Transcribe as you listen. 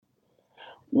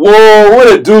Whoa,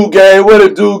 what a do, gang. What a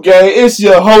do, gang. It's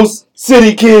your host,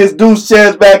 City Kids, Deuce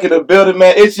Chance back in the building,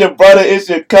 man. It's your brother, it's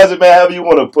your cousin, man, however you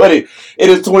want to put it. It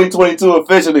is 2022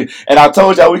 officially, and I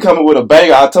told y'all we coming with a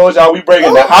banger. I told y'all we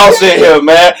bringing the house in here,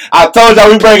 man. I told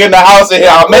y'all we bringing the house in here.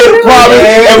 I made a promise,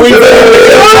 and we did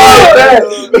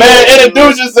it. Man,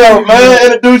 introduce yourself,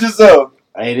 man. Introduce yourself.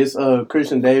 Hey, this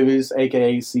Christian Davis,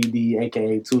 aka CD,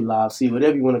 aka 2 Live C,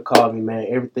 whatever you want to call me, man.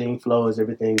 Everything flows,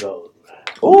 everything goes.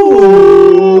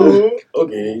 Ooh.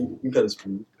 Okay, you gotta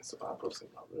speak. That's why I'm posting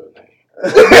my real name.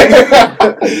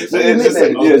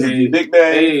 Nickname.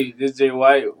 Hey, this Jay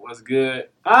White. What's good?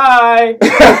 Hi.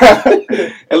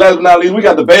 And last but not least, we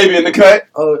got the baby in the cut.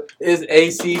 Oh, it's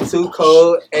AC Too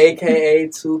Cold, aka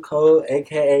Too Cold,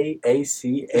 aka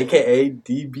AC, aka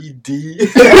DBD.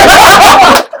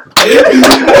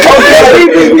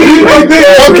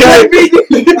 Okay.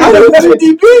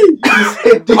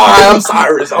 Alright, I'm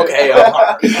Cyrus. Okay.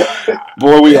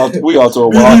 Boy, we all to a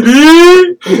wild.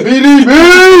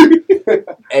 BDB.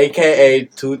 AKA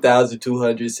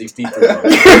 2,263.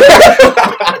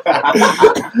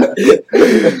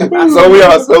 So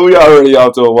we already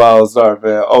off to a wild start,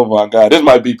 man. Oh my God, this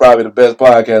might be probably the best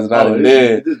podcast I done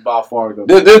did. This by far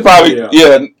This probably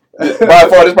by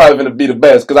far this probably gonna be the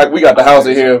best because we got the house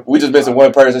in here. We just missing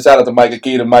one person. Shout out to Mike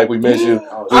Akita. Mike, we miss you.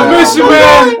 I miss you,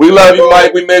 man. We love you,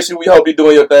 Mike. We miss you. We hope you're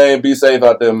doing your thing. Be safe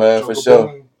out there, man, for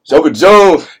sure. Joker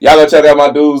June. Y'all go check out my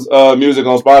dude's music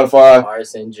on Spotify.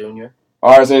 RSN Jr.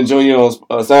 RSN Jr.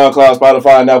 on SoundCloud,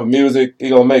 Spotify, and Apple Music. He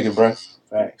gonna make it, bro.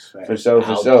 Facts. For sure.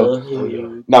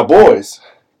 Now, boys,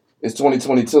 it's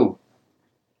 2022.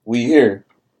 We here.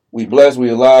 We blessed. We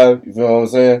alive. You feel what I'm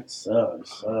saying? So.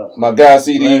 My guy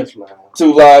CD,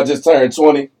 2 Live just turned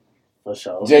 20. For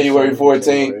sure. January 14th.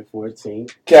 January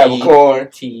 14th. Capricorn.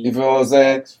 You feel what I'm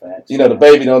saying? Facts. You know, the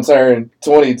baby don't turn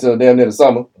 20 till damn near the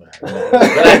summer.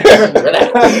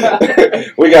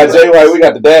 We got Jay White. We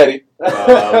got the daddy.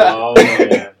 Oh,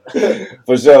 man.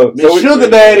 For sure. Big Sugar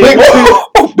Daddy.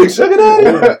 Big Sugar Daddy?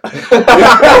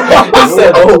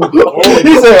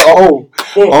 He said, Oh.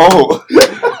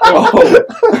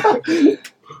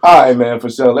 All right, man, for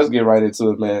sure. Let's get right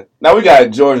into it, man. Now we got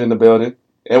Georgia in the building,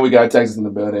 and we got Texas in the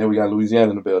building, and we got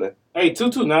Louisiana in the building. Hey,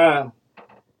 229.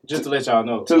 Just to let y'all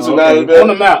know. 229 in the building. On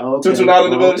the map. 229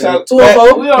 in the building. Shout out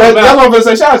 204. We on the that's what map. I'm gonna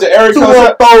say. Shout out to area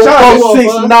code.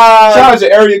 Shout out to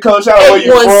area code. Shout out where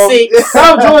you from.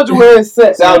 South Georgia, where it's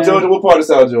at. South Georgia. What part of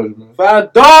South Georgia, man?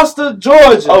 Valdosta,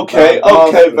 Georgia. Okay,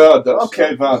 Valdosta.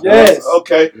 Okay, Valdosta. Yes.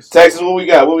 Okay. Texas, what we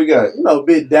got? You know,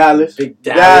 Big Dallas.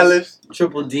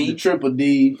 Triple D. Triple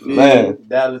D. Man.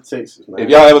 Dallas, Texas, man. If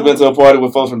y'all ever been to a party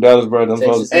with folks from Dallas, bro, them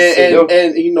folks.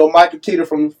 And you know, Mike Akita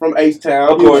from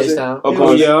H-Town. Of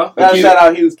course. Yeah. Shout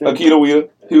out Houston. Akita Wheeler.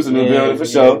 Houston in the building, for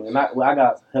sure. And I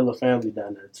got hella family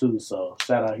down there, too, so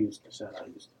shout out Houston.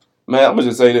 Man, I'm going to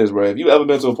just say this, bro. If you ever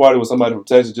been to a party with somebody from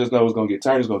Texas, just know it's going to get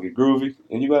turned, it's going to get groovy,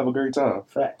 and you're going to have a great time.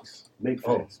 Facts. Big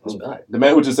facts. The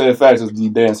man who just said facts is the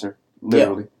dancer,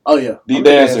 literally. Oh, yeah. The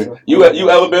dancer. You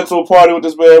ever been to a party with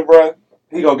this man, bro?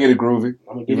 He gonna get it groovy.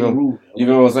 I'm gonna get it groovy. You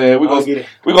know what I'm saying? We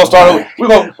gonna start a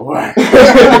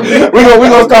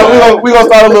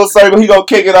little circle. He gonna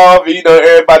kick it off, and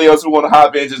everybody else who wanna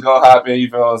hop in just gonna hop in. You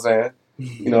feel what I'm saying?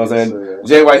 You know what I'm saying?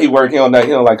 Jay White, he work. He don't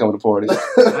like coming to parties.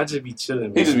 I just be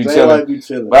chilling. Man. He just be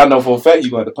chilling. But I know for a fact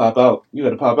you gonna have to pop out. You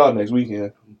got to pop out next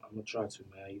weekend. I'm gonna try to,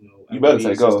 man. You better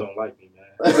take off. Don't like me, man.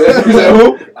 You said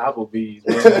who? Applebee's,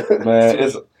 man.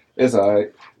 Man, it's all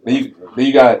right. Then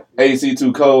you got AC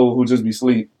Too Cold who just be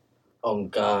sleep. Oh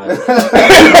God.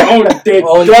 On dead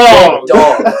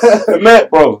dogs. Man,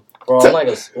 bro. Bro, I'm like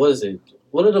what is it?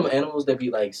 What are them animals that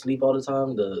be like sleep all the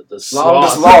time? The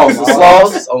sloths. The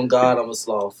sloths. Oh God, I'm a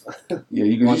sloth. Yeah,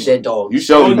 you on dead dogs. You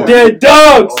showed me. Dead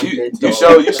dogs.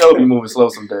 You showed me moving slow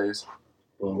some days.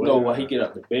 No, when he get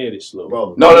out the bed, it's slow.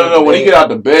 Bro, No. When he get out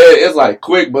the bed, it's like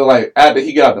quick, but like after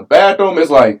he get out the bathroom,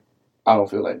 it's like I don't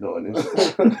feel like doing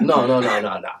this. No.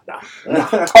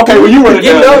 Okay, well you ready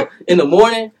getting up in the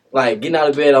morning, like getting out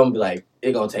of bed, I'm gonna be like,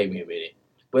 it's gonna take me a minute.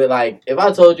 But like, if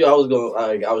I told you I was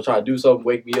gonna, I was trying to do something,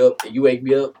 wake me up, and you wake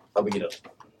me up, I'm gonna get up.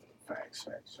 Facts.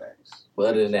 But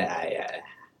other than that, I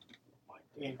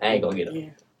ain't gonna get up.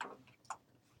 Man,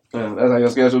 that's how your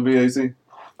schedule be, AC.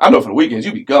 I know for the weekends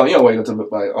you be gone. You don't wake up till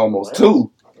like almost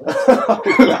 2. For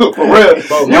real.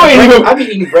 Bro, you ain't even. I be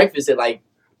eating breakfast at like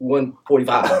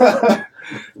 1:45.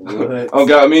 Oh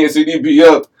God, me and CD be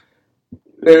up.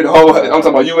 I'm talking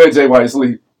about you and Jay White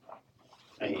sleep.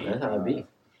 Hey, That's how it be.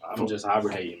 I'm just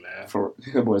hibernating, man.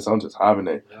 Boys, I'm just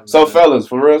hibernating. So, fellas,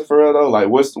 for real though, like,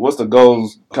 what's the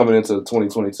goals coming into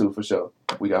 2022 for sure?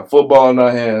 We got football in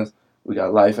our hands. We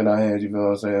got life in our hands. You know what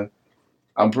I'm saying?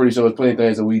 I'm pretty sure there's plenty of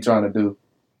things that we trying to do.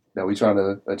 that we trying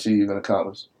to achieve and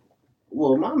accomplish?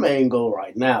 Well, my main goal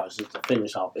right now is just to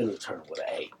finish off any term with an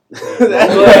A.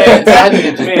 Man,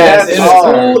 That's all.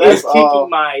 school That's is all. kicking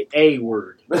my A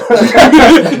word. What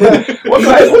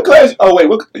class? Oh wait,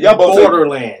 y'all both say-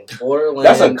 Borderland. Borderland.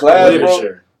 That's a class, bro.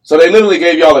 Literature. So they literally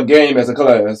gave y'all a game as a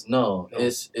class. No,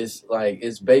 it's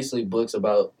basically books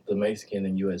about the Mexican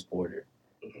and U.S. border,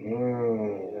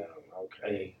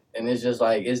 Okay. and it's just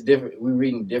like it's different. We're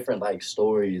reading different like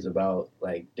stories about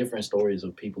like different stories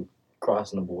of people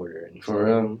crossing the border and For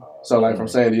real. So like from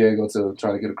San Diego to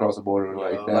trying to get across the border,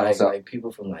 like down south. like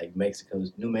people from like Mexico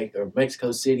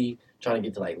City trying to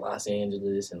get to like Los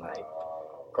Angeles and like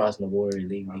crossing the border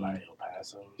illegally. Like El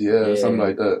Paso. Yeah, something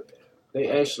like that. They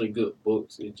actually good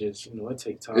books. It just it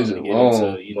takes time It's to just get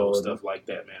long. into stuff like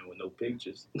that, man, with no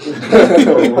pictures. For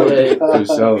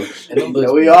sure. And them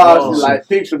books We be all long. like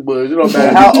picture books. You don't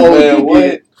matter how old Man, you what?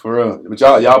 get. For real. But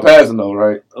y'all passing though,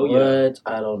 right? Oh yeah. What?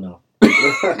 I don't know.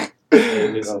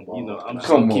 Hey, listen, I'm just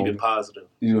Come gonna keep on. it positive.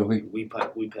 You know, We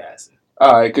passing.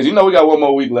 all right, because we got one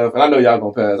more week left, and I know y'all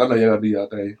gonna pass. I know y'all gonna do y'all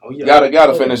thing. Oh yeah.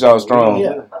 Gotta finish out strong.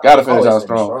 Yeah. Gotta finish Always out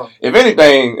strong. If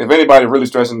anything, if anybody really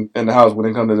stressing in the house when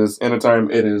it comes to this end of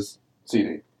term, it is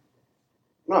CD.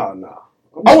 No.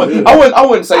 I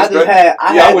wouldn't say I stress. had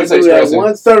I wouldn't to say do that stressing.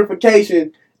 one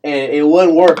certification and it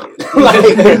wasn't working. Like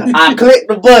I clicked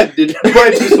the button, the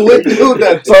button just wouldn't do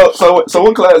nothing. So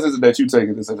what class is it that you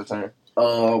taking this end of term?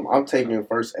 I'm taking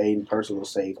first aid and personal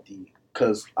safety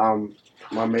because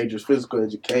my major is physical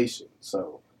education.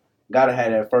 So gotta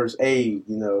have that first aid.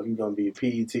 You know, you're gonna be a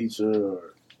PE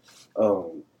teacher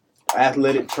or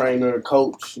athletic trainer,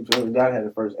 coach. You gotta have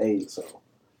the first aid. So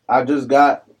I just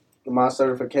got my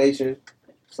certification.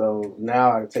 So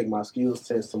now I can take my skills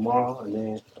test tomorrow and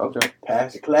then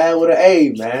pass the class with an A,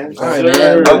 man. All right,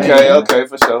 man. Okay,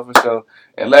 for sure.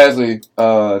 And lastly,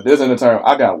 this end of term,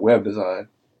 I got web design.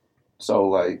 So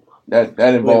like that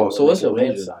involves. So what's your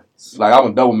major? Like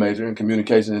I'm a double major in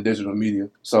communication and digital media.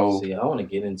 So See, I want to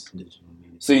get into digital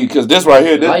media. see, because this right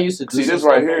here, I used to do this some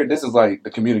right stuff here, like this that. is like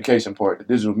the communication part. The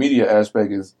digital media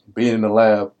aspect is being in the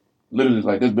lab, literally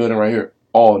like this building right here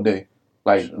all day.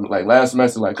 Like last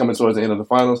semester, like coming towards the end of the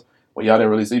finals, when y'all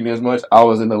didn't really see me as much, I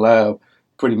was in the lab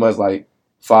pretty much like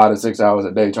 5 to 6 hours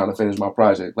a day trying to finish my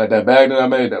project. Like that bag that I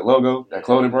made, that logo, that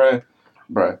clothing brand,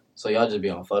 bruh. So y'all just be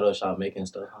on Photoshop making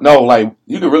stuff? Huh? No, like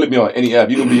you could really be on any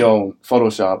app. You can be on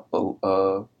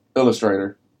Photoshop,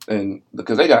 Illustrator, and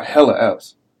because they got hella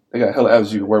apps. They got hella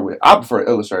apps you can work with. I prefer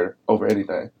Illustrator over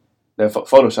anything. That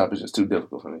Photoshop is just too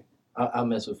difficult for me. I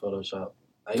mess with Photoshop.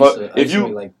 I But used if to you-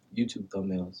 make like YouTube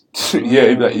thumbnails.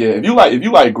 If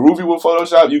you like groovy with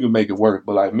Photoshop, you can make it work.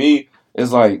 But like me,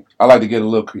 it's like I like to get a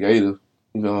little creative.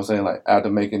 You know what I'm saying? Like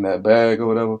after making that bag or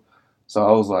whatever. So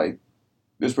I was like,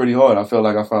 it's pretty hard. I felt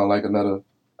like I found like another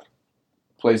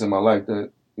place in my life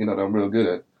that that I'm real good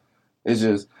at. It's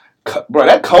just, bro,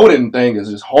 that coding thing is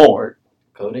just hard.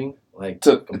 Coding? Like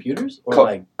To- computers? Or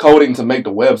like, Coding to make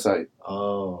the website.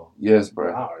 oh. Yes, I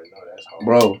bro. already know that's hard.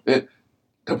 Bro, that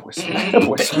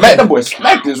boy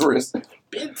smacked his wrist.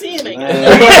 Ben 10 ain't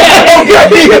Man.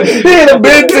 He hit a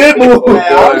Ben 10 move. Man,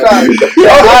 I'm trying.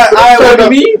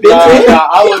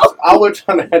 I was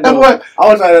trying to have That no, boy. I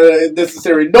was trying to have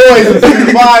necessary noise in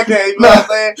the podcast. You know what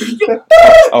I'm saying?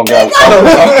 Oh God.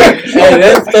 Hey,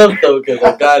 that's tough though, because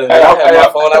I got it. If I had my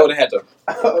phone, I would have had to.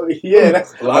 Oh, yeah,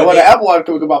 that's. Well, I want the Apple Watch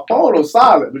because my phone was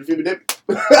silent, but if you did,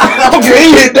 Okay,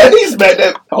 he hit that. He smacked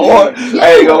that hard.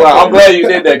 I ain't gonna lie. I'm glad you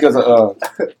did that because of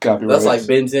copyright. That's like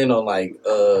Ben 10 on like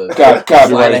copyrights.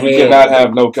 sleight We of hand. cannot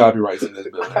have no copyrights in this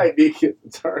building. I did get the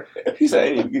turn. He said, "I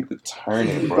didn't even get the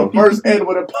turning, The bro." first end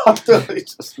would have popped up. He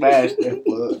just smashed that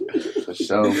plug. For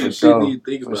sure. Didn't even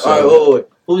think about it. For All right, sure. wait.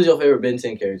 Who's your favorite Ben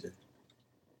 10 character?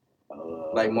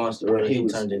 Like monster, When what he he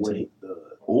was turned into.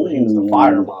 when he was the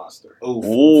fire monster.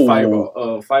 Ooh.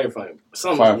 Fireball, firefighter.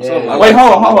 Something. Fire. something like Wait,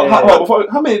 that. hold on. Before,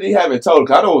 how many did he have in total?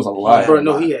 Cause I know it was a lot. Bro,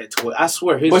 no, he had 12. I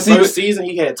swear, his But see, first season,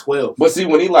 he had 12. But see,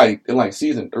 when he in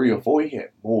season 3 or 4, he had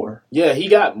more. Yeah, he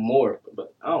got more,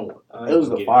 but I don't. It was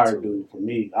the fire dude for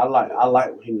me. I like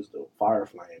when he was the fire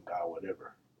flame guy, or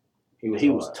whatever.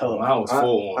 He was tough. I was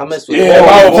full I on. messed with Yeah,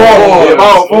 about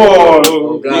Oh,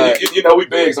 four. God. You know we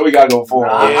big, so we gotta go 4.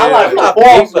 I like I'm not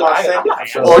Forms big, but my I second like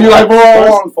show. Oh, you like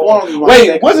Forms? Forms my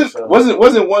Wait, second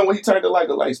wasn't one when he turned to like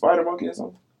a spider monkey or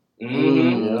something?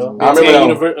 Mm-hmm. I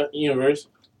remember that. Universe.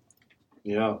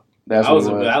 Yeah, That's I what was.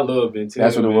 it was. I love Ben 10.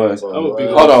 That's what it man. was. I'm a big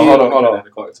Hold on, kid hold on, looking hold at on. the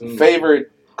cartoon.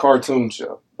 Favorite cartoon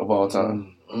show of all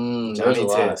time? There's Johnny a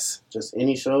lot. Test. Just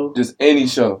any show. Just any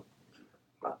show.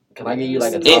 Can I give you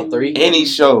like a top 3? Any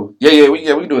show. Yeah, we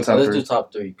can do a top Let's 3. do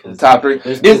top 3. Cause Top 3.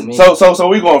 there's This, too many. so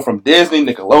we going from Disney,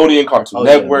 Nickelodeon, Cartoon Oh,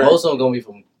 yeah. Network, Most of them gonna be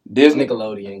from Disney,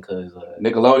 Nickelodeon, cause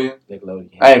Nickelodeon.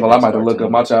 Nickelodeon. I ain't gonna lie, I'm about to look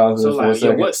up my childhood So for a like,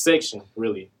 second. what section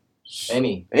really?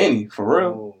 Any for real?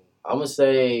 Oh. I'm gonna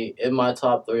say in my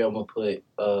top 3, I'm gonna put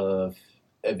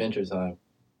Adventure Time.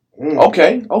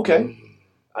 Okay.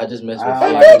 I just mess with I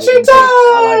Jake. like Adventure it.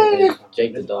 I like it.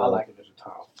 Jake the I dog. like Adventure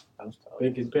Time.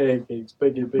 Bacon pancakes,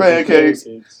 bacon Pancakes.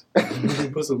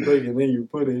 Put some bacon in, you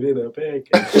put it in a pancake.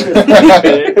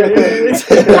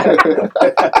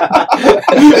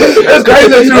 That's crazy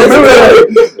that you remember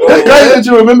that. That's crazy that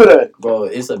you remember that. Bro,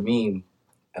 it's a meme,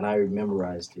 and I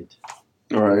memorized it.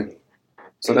 All right.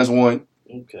 So that's one.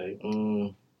 Okay.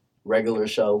 Regular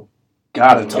show.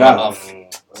 Got it. Tough.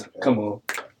 Come on.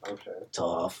 Okay.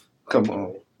 Tough. Come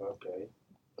on. Okay.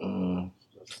 All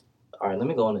right, let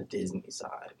me go on the Disney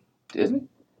side. Disney?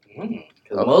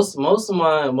 Because most of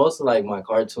my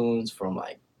cartoons from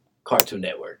like Cartoon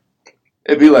Network.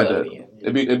 It'd be like that. Nickelodeon.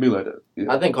 It'd be like that.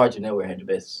 Yeah. I think Cartoon Network had the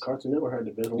best. Cartoon Network had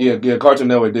the best one. Yeah. Cartoon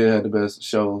Network did have the best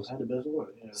shows. Had the best one.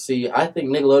 Yeah. See, I think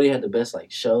Nickelodeon had the best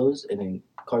like shows, and then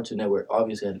Cartoon Network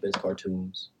obviously had the best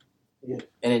cartoons. Yeah.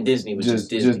 And then Disney was just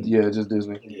Disney. Just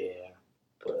Disney. Yeah.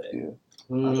 But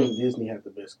I think Disney had the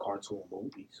best cartoon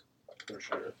movies for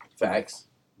sure. facts.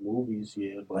 Movies,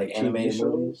 yeah, but Like TV animated shows,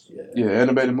 movies. Yeah. Yeah,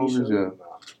 animated TV movies. shows, Yeah.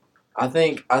 nah. I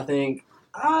think.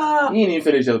 You didn't even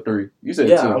finish your 3. You said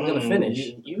Yeah, 2. I'm gonna finish.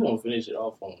 You gonna finish it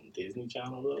off on Disney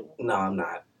Channel though? No, I'm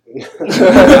not.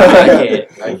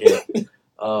 I can't.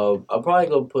 I'm probably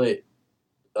gonna put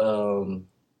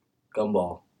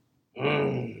Gumball.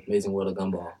 Amazing World of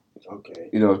Gumball. Okay.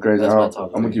 You know, it's crazy. That's I'm my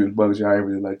top gonna three. keep it bugging you. I ain't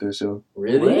really like that show.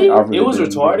 Really? I really It was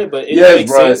didn't, retarded, but it Yes,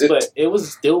 makes bro, sense. it- But it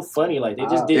was still funny. Like they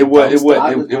just did. It wasn't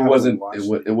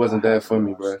it wasn't that for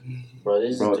me, bro. Bro,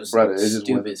 this Bro, is just brother, it just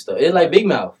stupid stuff. It's like Big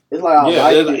Mouth. It's like I Yeah,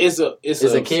 like it. it's It's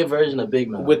a kid version of Big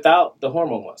Mouth. without the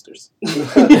hormone monsters.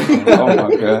 Oh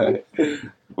my god.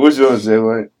 What's yours, Jay?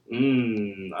 What?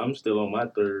 I'm still on my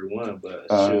third one, but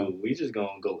shoot, we just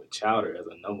gonna go with Chowder as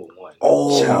a number 1.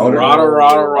 Oh, Chowder.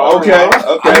 Rada. Okay.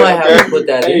 I might have to put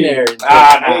that in there. And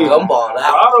Hey. Gumball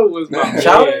out. Chowder was my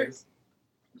Chowder? man.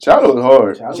 Chowder was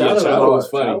hard. Chowder was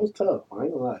funny. Chowder was tough. I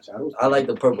ain't gonna lie. Chowder was I like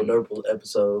the Purple Nurple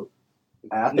episode.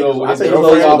 I think, No, I it's think the it's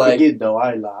where y'all like- forget though.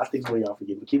 I ain't lie. I think it's where y'all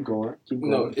forget. But keep going. Keep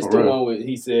going. No, it's For the real. one where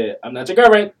he said, "I'm not your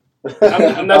girlfriend."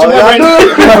 I'm not Oh, your yeah,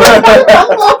 boyfriend.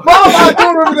 I do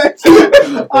remember that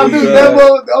shit. I do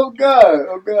that. Oh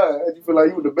God. You feel like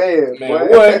you were the man, Man,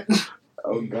 boy. what?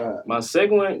 Oh God. My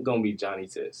second one gonna be Johnny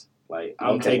Test. Like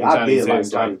I'm Okay, taking I Johnny did like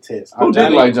Test. Johnny Test. Who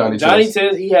didn't like Johnny Johnny Test?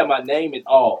 Test. He had my name and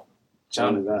all.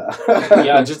 Johnny. God.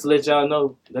 Yeah, just to let y'all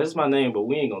know, that's my name, but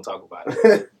we ain't gonna talk about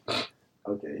it.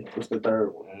 Okay, what's the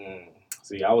third one?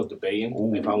 See, I was debating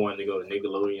Ooh. if I wanted to go to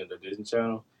Nickelodeon or the Disney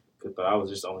Channel, but I was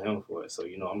just on him for it. So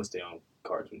I'm gonna stay on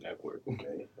Cartoon Network.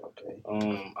 Okay.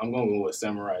 I'm gonna go with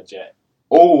Samurai Jack.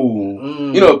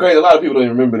 Oh, you know, crazy. A lot of people don't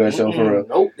even remember that show for real.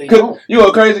 Nope, they Cause don't. you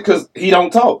know, crazy because he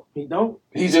don't talk. He don't.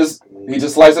 He just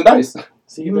slicing dice.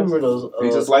 See, you remember those? He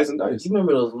just slicing dice. You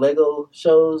remember those Lego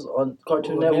shows on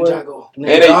Cartoon Network? Ninjago.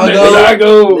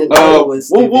 Ninjago was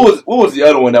What stupid. was the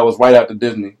other one that was right after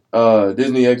Disney?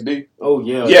 Disney XD. Oh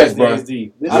yeah. Yes, Disney bro.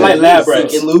 XD. This I is- like Lab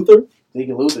Rats. And Luther.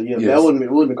 Deacon Luther, yeah, Yes. that wouldn't be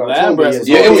cartoon. Lab but Rats.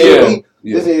 Yeah, it was.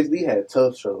 Yeah. This XD had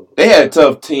tough shows. They had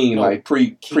tough teen, No. like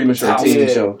premature Patowski. teen Yeah,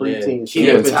 show. pre-teen King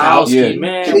Yeah. Patowski, Yeah.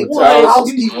 man. King What?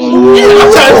 Patowski. I'm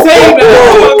trying to say, man.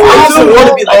 I also want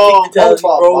to be like King Patowski,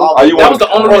 bro. Are you That want- was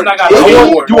the only reason I got You the want,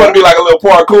 award. you want to be like a little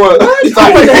parkour?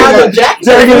 I want to have a jacket.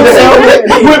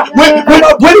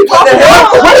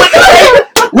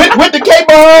 With the cape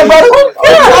on, brother.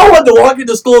 I want to walk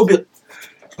into school and be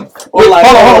Hold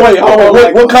on,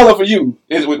 wait. What color for you?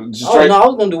 Is it with oh straight no, I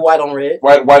was gonna do white on red.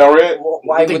 white on red?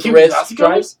 White The with the King red Patowski stripes.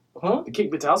 colors? Huh? The King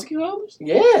Patowski colors?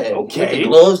 Yeah. Okay. With the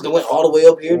gloves that went all the way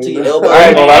up here to your elbow. I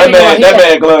ain't gonna lie, Yeah. that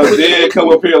man gloves did come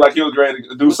up here like he was ready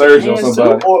to do surgery on Hands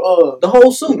somebody. Or The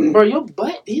whole suit. Bro, your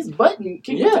butt, his button.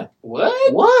 Yeah. What?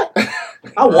 What?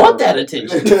 I want that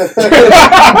attention.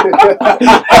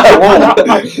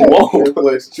 Whoa.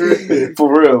 What's true?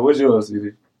 For real, what's yours, CD?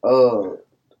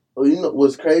 Well, you know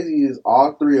what's crazy is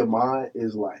all three of mine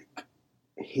is like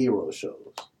hero shows.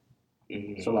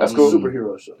 So like That's cool.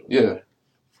 superhero shows. Yeah.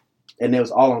 And it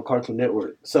was all on Cartoon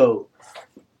Network. So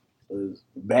it was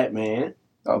Batman,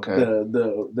 Okay.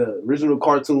 the original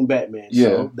cartoon Batman Yeah.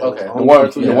 show. that was Okay. on The one,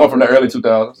 Cartoon the Network. one from the early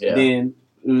 2000s. Yeah. Then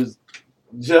it was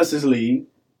Justice League.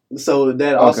 So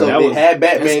that also That it was- had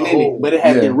Batman that's in old. it, but it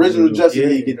had the Yeah. original Justice Yeah.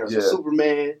 League in there. So Yeah.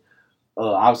 Superman,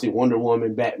 obviously Wonder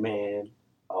Woman, Batman,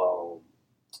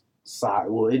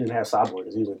 well, it didn't have Cyborg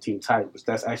because he was in Teen Titans, but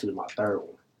that's actually my third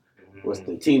one. Was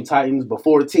the Teen Titans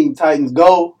before Teen Titans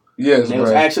Go? Yes, They was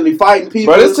bro. actually fighting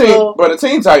people. But and stuff. the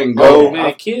Teen Titan Oh, go.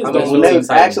 man, kids I don't mean, when know they Teen was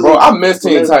Titans. actually, Bro, I miss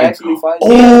when they Teen was Titans. actually fighting.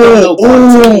 Oh,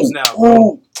 cartoons now, bro.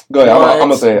 Ooh. Go ahead. I'm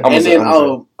gonna say it. And then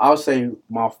I'll say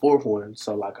my fourth one.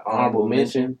 So like an honorable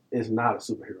mention is not a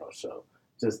superhero show.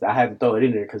 Just I had to throw it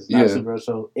in there because it's not a superhero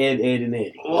show. Ed, and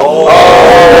Eddie.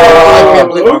 I can't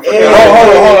believe I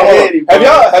forgot. Hold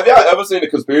on. Have y'all ever seen the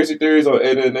conspiracy theories on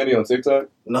Ed and Eddie on TikTok?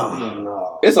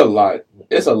 No. It's a lot.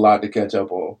 It's a lot to catch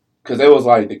up on. Cause it was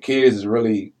like the kids is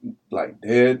really like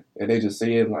dead and they just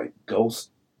seeing like ghosts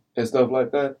and stuff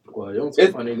like that. Well, you don't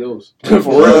say funny ghosts. For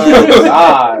real.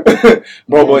 God.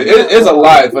 Bro, but it's a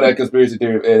lot for that conspiracy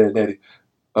theory of Ed and Eddie.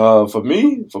 For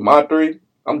me, for my three,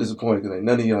 I'm disappointed because ain't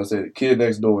none of y'all said it. Kid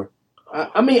Next Door.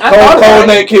 I mean, I thought about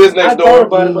it. Kids Next Door. I thought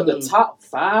about it, but the top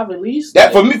 5 at least.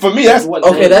 That for me, that's what.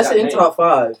 Okay, that's in top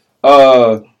 5.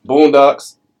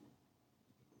 Boondocks.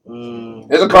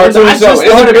 It's a I cartoon just show.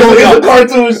 started It's a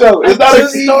cartoon show. It's not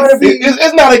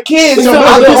it's not a kid show.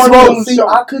 It's a cartoon show.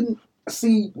 I couldn't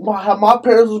see how my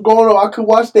parents was growing up. I could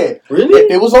watch that. Really?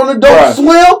 If it was on Adult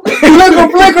Swim,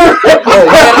 flicker.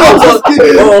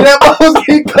 That was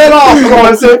getting cut off.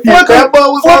 That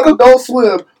was on Adult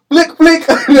Swim. Flick.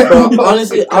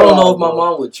 Honestly, I don't know if my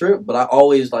mom would trip, but I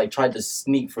always like tried to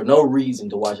sneak for no reason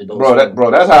to watch Adult Swim.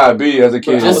 Bro, that's how I be as a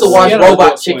kid. Just to watch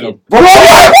Robot Chicken. I'm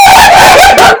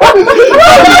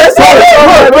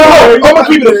gonna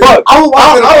keep it a buck. I was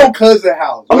watching at my cousin's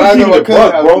house. I'm gonna keep it a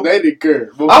buck, bro. They didn't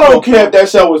care. I don't care if that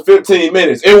show was 15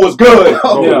 minutes. It was good.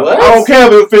 What? I don't care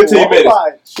if it was 15 minutes.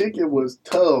 Robot Chicken was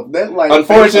tough. That like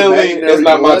Unfortunately, it's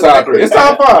not my top 3. It's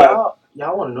top 5.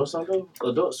 Y'all want to know something?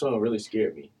 Adult Swim really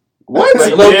scared me. What?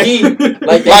 Like, low key,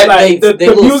 like they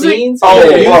little music? scenes. Oh,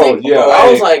 the bro, music. yeah.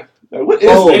 I was like, What is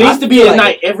Oh, It it? needs to be I feel at like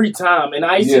night every time, and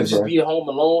I used to Yes, just bro. be home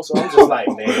alone, so I'm just like,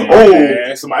 man,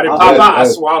 Oh. somebody Oh, pop out, I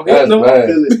that's- swear I'm hitting them. bad.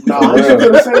 No, I used to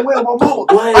feel the same way with my mama.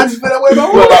 What? I just feel that way with my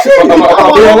Well, mama.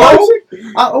 I'm being alone?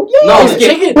 Oh yeah. no, the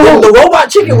chicken, the robot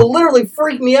chicken will literally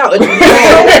freak me out. It's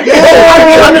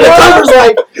Yeah. under the covers,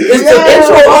 like, is the Yeah.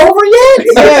 intro over yet?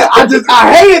 Yeah, I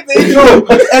hated the intro,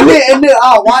 and then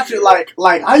I'll watch it like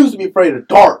I used to be afraid of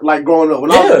dark, like growing up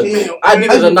when I was a kid. I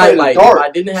needed used to a be afraid of nightlight. dark. I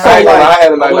didn't have So, I ain't gonna lie, I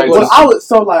had a I nightlight would too.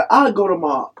 Well, I'd go to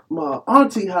my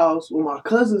auntie house with my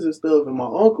cousins and stuff and my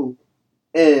uncle,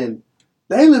 and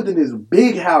they lived in this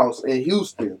big house in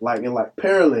Houston, like in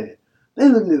Pearland. They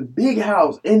lived in this big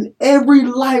house, and every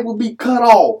light would be cut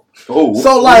off. Ooh.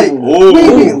 So like, Ooh.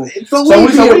 we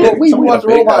we watch a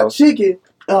big Robot house. Chicken.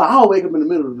 I'll wake up in the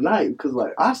middle of the night because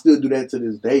like I still do that to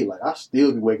this day. Like I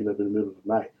still be waking up in the middle of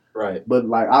the night. Right. But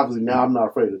like obviously now I'm not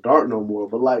afraid of the dark no more.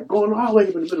 But like I wake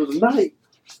up in the middle of the night,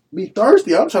 be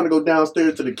thirsty. I'm trying to go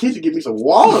downstairs to the kitchen, get me some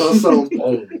water or something.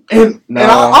 And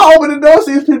I open the door,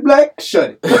 see it's pitch black,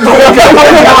 shut it.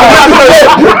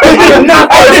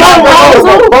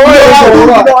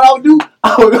 I would do?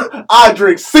 I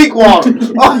drink sink water. Bro,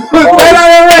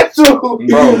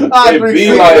 I it drink be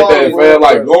sink like water, that, bro. fam.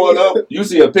 Like going up, you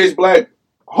see a pitch black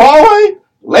hallway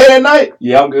late at night.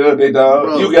 Yeah, I'm good, big dog.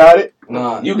 Bro. You got it.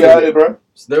 Nah, You got it, bro.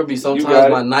 So there would be You sometimes got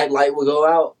it. my night light would go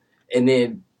out, and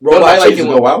then Your robot light chicken used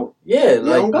to would go out. Yeah, Yeah,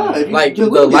 oh God, like you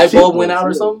the look at light bulb shit went out or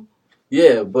once, something.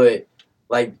 Yeah, but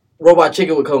like Robot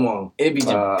Chicken would come on, it'd be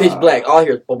just pitch black. All I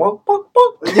hear, bonk, bonk, bonk,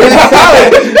 bonk.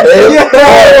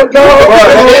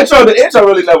 The intro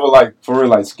really never like for real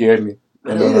like scared me.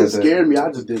 It didn't scare me.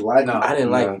 I just didn't like it. I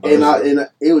didn't like it. And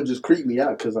it would just creep me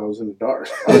out because I was in the dark.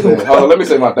 Okay, hold on, let me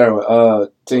say my third one.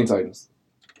 Teen Titans.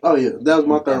 Oh yeah, that was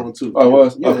my third one too. Oh, it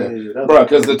was? Yeah, Okay. yeah, that was Bro, my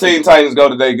because the third one. Teen Titans go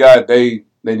that they got, they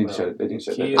need to shut it. They need to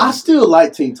shut that down. I still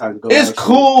like Teen Titans Go. It's actually.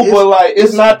 cool, but like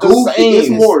it's not the goofy. same. It's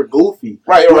more goofy.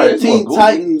 Right. It's more Teen goofy.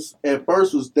 Titans at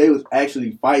first they was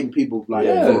actually fighting people like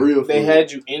Yeah. for real. They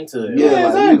had you into it. yeah, Yeah,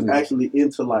 like he was exactly. actually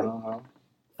into like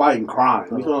fighting crime.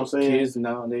 You know what I'm saying? Kids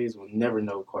nowadays will never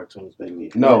know cartoons back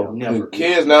then. No, never. the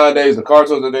kids nowadays, the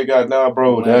cartoons that they got now,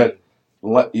 bro, Lame.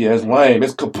 it's lame.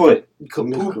 It's kaput.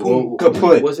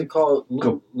 Kaput. What's it called?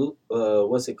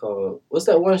 What's it called? What's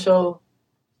that one show?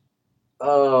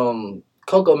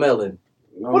 Coco Melon.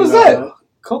 What is that?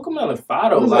 Coco Melon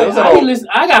Fido. What is Like, that? I, listen,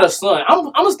 I got a son.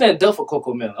 I'm gonna stand up for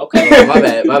Coco Melon. Okay. My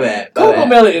bad. Coco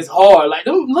Melon is hard. Like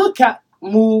them little cat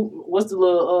move. What's the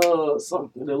little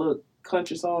the little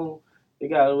country song they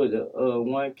got with the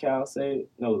one cow say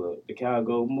no the cow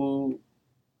go move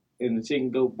and the chicken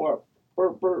go bark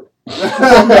burp burp. I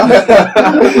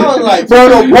was like,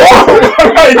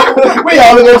 We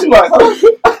all look at you like, huh?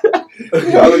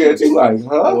 We all look at you like,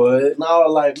 huh? What? no,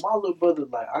 like my little brother,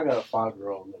 like I got a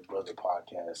 5-year-old little brother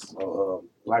podcast. So,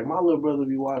 like my little brother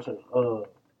be watching.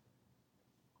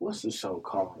 What's the show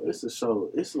called? It's a show.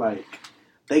 It's like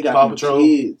they got Paw these Patrol?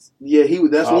 kids. Yeah,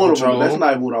 that's Paw one Patrol. of them. But that's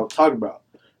not even what I was talking about.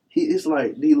 It's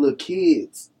like these little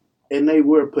kids, and they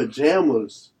wear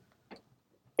pajamas,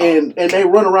 and they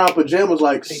run around pajamas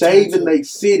like They saving turn to- their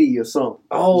city or something.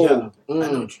 Oh, Yeah. I know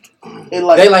mm. what you- And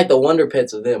like They like the Wonder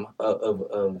Pets of them.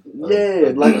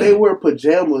 yeah, like they wear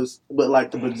pajamas, but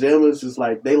like the pajamas is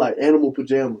like they like animal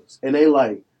pajamas, and they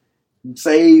like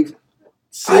save.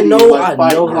 I know- like, I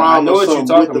fight know- crime I know or what you're something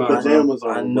talking with the about, bro. pajamas on.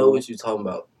 I bro. know what you're talking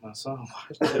about. My son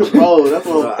watched Bro, that's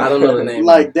what I don't know the name.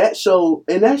 like that show.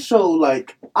 And that show,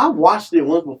 like I watched it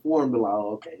once before and be like,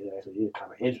 oh, okay, it actually is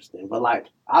kind of interesting. But like,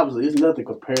 obviously, it's nothing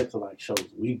compared to like shows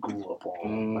we grew up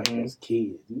on, like Mhm. as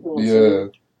kids. You know what I'm saying? Yeah.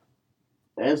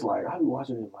 And it's like I be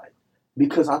watching it like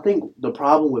because I think the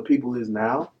problem with people is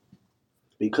now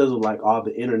because of like all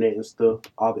the internet and stuff,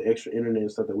 all the extra internet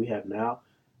and stuff that we have now.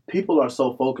 People are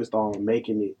so focused on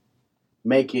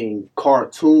making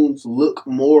cartoons look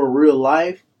more real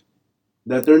life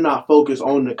that they're not focused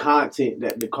on the content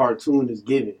that the cartoon is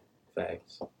giving.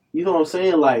 Facts. You know what I'm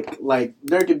saying? Like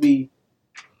there could be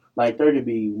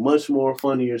much more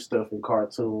funnier stuff in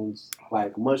cartoons,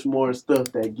 like much more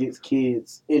stuff that gets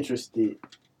kids interested,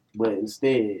 but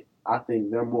instead I think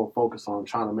they're more focused on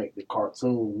trying to make the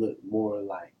cartoon look more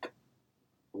like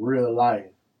real life.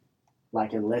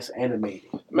 Like and less animated.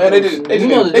 Man, they just You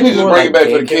know, they just more bring like it back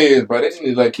for the daycare. kids, bro. They just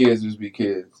need to let kids just be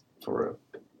kids for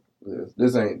real.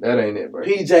 That ain't it, bro.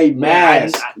 PJ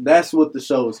Masks. Yeah, That's what the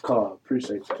show is called.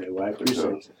 Appreciate you, Jay White. Appreciate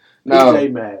you. Now,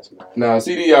 PJ Masks, man. now,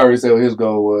 CD already said what his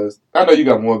goal was. I know you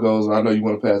got more goals. I know you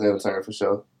want to pass that turn for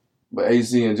sure. But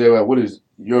AC and JY, what is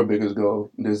your biggest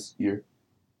goal this year?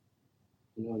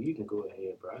 You know, you can go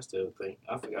ahead, bro.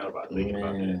 I forgot about thinking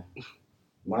about that. Man,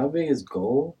 my biggest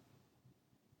goal?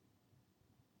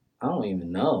 I don't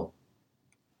even know.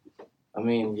 I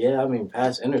mean,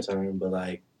 past interturn, but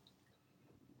like,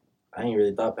 I ain't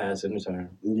really thought past interturn.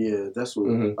 Yeah, that's what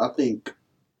Mhm. I think.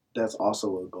 That's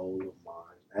also a goal of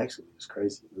mine. Actually, it's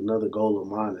crazy. Another goal of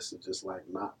mine is to just like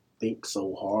not think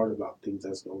so hard about things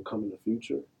that's gonna come in the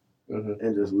future, Mhm.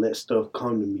 and just let stuff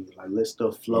come to me. Like let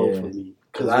stuff flow Yeah. for me.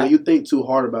 Because 'Cause when you think too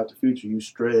hard about the future, you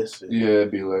stress. And, Yeah,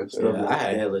 it'd be like that. Yeah, I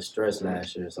had hella stress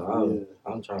last year, so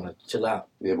I'm trying to chill out.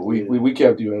 Yeah, but we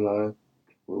kept you in line.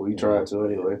 Well, we Yeah. tried to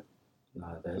anyway,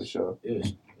 Nah, for sure. yeah.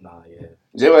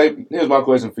 JY, here's my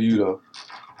question for you though.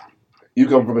 You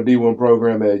come from a D1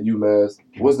 program at UMass.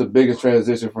 What's the biggest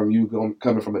transition from you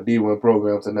coming from a D1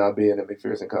 program to now being at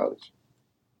McPherson College?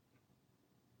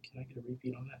 Can I get a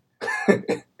repeat on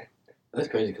that? That's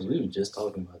crazy because we were just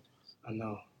talking about this. I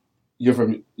know.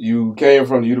 You came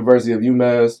from the University of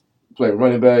UMass, played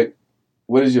running back.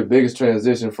 What is your biggest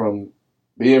transition from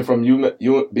being at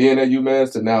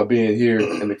UMass to now being here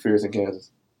in McPherson,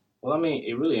 Kansas? Well, I mean,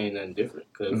 it really ain't nothing different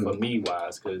for me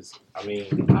wise, because I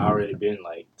mean, I already been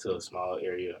like to a small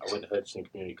area. I went to Hutchinson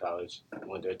Community College. I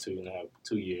went there 2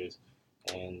 years,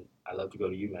 and I love to go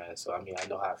to UMass. So I mean, I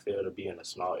know how I feel to be in a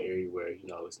small area where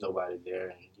it's nobody there,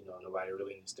 and nobody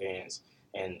really understands,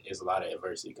 and there's a lot of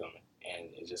adversity coming, and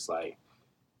it's just like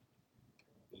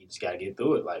you just gotta get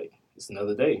through it. Like it's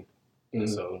another day, and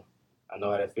so. I know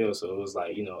how that feels, so it was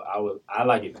like, I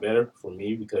like it better for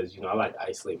me because, I like to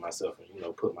isolate myself and,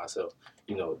 put myself,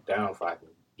 down so I can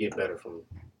get better from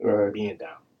being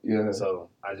down. Yeah. So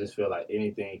I just feel like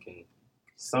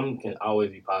something can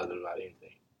always be positive about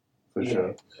anything. For Yeah.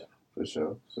 sure. For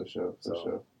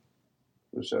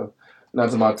sure. Now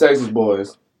to my Texas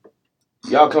boys,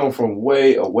 y'all come from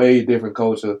a way different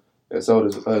culture, and so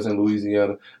does us in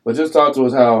Louisiana. But just talk to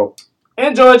us how.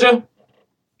 And Georgia.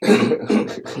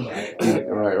 Right.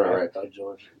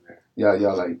 Georgia, man.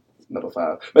 Y'all like number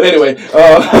 5. But anyway,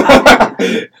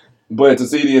 but to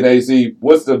CD and AC,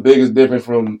 what's the biggest difference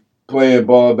from playing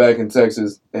ball back in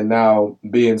Texas and now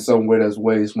being somewhere that's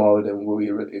way smaller than what we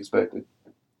really expected?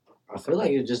 I feel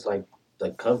like it's just like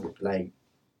the coverage, like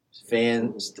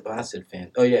fans. I said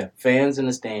fans. Oh yeah, fans in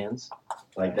the stands.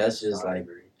 Like that's just like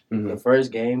the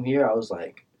first game here. I was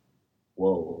like,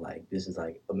 whoa, like this is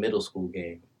like a middle school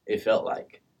game. It felt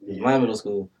like. My middle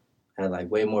school had like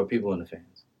way more people in the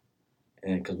fans,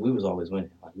 and because we was always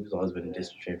winning, like we was always winning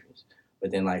district champions.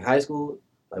 But then like high school,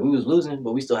 like we was losing,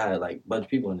 but we still had like a bunch of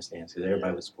people in the stands because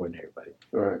everybody was supporting everybody.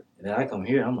 Right. And then I come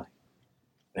here, I'm like,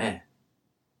 man,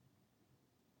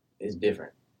 it's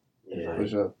different. Yeah, For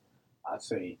sure. I'd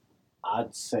say I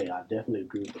definitely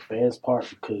agree with the fans part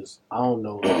because I don't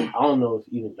know if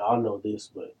even y'all know this,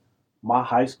 but my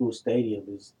high school stadium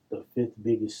is the 5th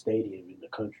biggest stadium in the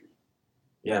country.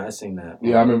 Yeah, I seen that.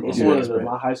 Yeah, I remember. It's Yeah. one of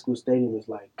my high school stadium is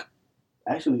like,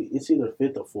 actually, it's either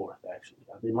 5th or 4th, actually.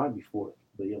 It might be 4th.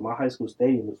 But yeah, my high school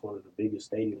stadium is one of the biggest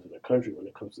stadiums in the country when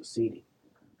it comes to seating.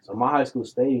 So my high school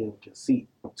stadium can seat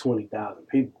 20,000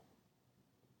 people.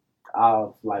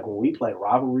 Like when we play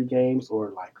rivalry games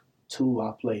or like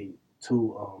I played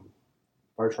two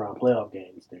first round playoff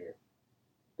games there.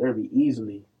 There'd be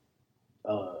easily,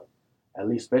 at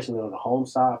least especially on the home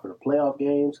side for the playoff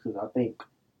games,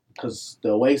 because the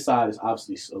away side is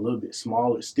obviously a little bit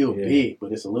smaller. It's still big,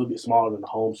 but it's a little bit smaller than the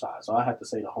home side. So I have to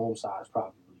say the home side is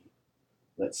probably,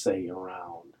 let's say,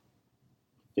 around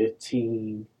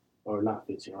 15, or not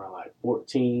 15, around like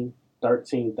 14,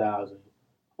 13,000,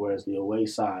 whereas the away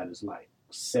side is like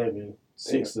 6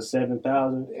 to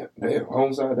 7,000. Damn,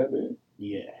 home side that big?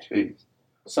 Yeah. Jeez.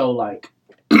 So like,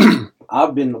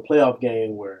 I've been in a playoff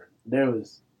game where there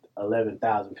was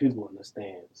 11,000 people in the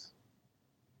stands.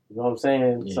 You know what I'm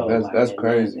saying? Yeah. So That's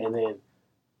crazy. And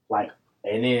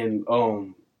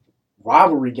then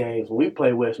rivalry games when we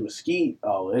play West Mesquite,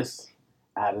 it's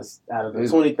out of the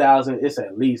 20,000, it's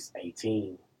at least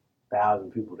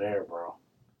 18,000 people there, bro.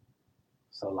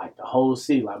 So like the whole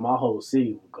city, like my whole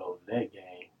city would go to that game.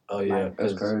 Oh yeah, like,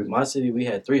 that's crazy. My city, we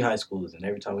had 3 high schools, and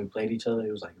every time we played each other,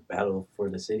 it was like a battle for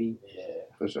the city. Yeah,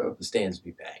 for sure. The stands would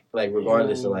be packed, like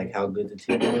regardless of like how good the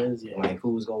team was, like who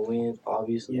was gonna win.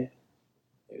 Obviously, yeah.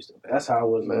 It was still packed. That's how it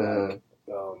was like,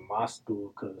 my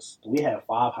school, because we had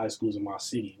 5 high schools in my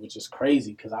city, which is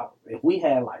crazy. Because if we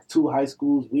had like 2 high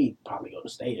schools, we'd probably go to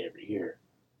state every year.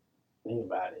 Think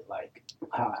about it, like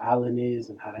how Allen is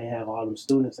and how they have all them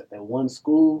students at that one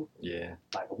school. Yeah.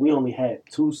 Like if we only had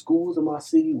 2 schools in my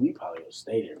city, we probably go to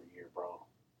state every year, bro.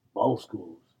 Both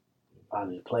schools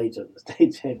probably play each other in the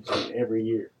state championship every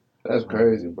year. That's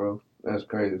crazy, bro. That's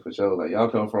crazy for sure. Like y'all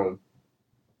come from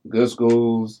good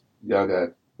schools. Y'all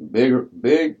got big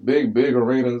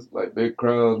arenas, like big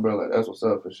crowds, bro. Like that's what's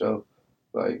up for sure.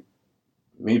 Like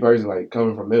me personally, like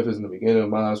coming from Memphis in the beginning of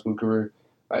my high school career,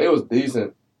 like it was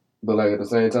decent. But like at the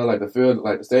same time, like the field,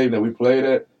 like the stadium that we played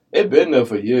at, it been there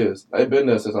for years. It been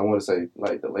there since I want to say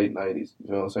like the late '90s. You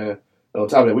know what I'm saying? And on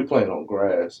top of that, we playing on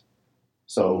grass,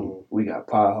 so we got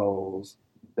potholes,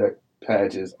 deck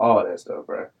patches, all that stuff,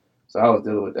 bro. So I was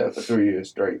dealing with that for 3 years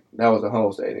straight. That was the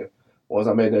home stadium. Once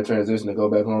I made that transition to go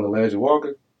back home to Landry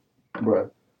Walker, bro,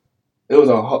 it was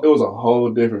a whole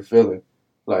different feeling.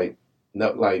 Like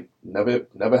never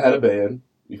had a band.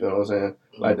 You feel what I'm saying?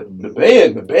 Like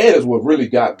the band is what really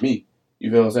got me.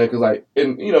 You feel what I'm saying? Because like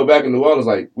back in New Orleans,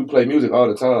 like we play music all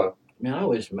the time. Man, I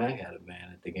wish Mac had a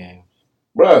band at the game.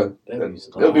 Bruh,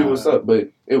 that'd be what's up, but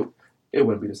it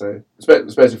wouldn't be the same,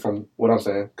 especially from what I'm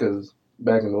saying. Because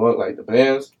back in New Orleans, like the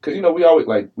bands, because we always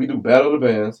we do battle the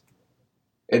bands,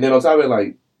 and then on top of it,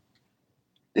 like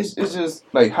it's just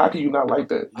like how can you not like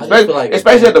that?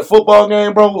 Especially at the football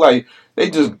game, bro. Like they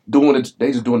just doing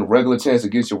the regular chance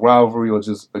against your rivalry or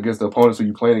just against the opponents who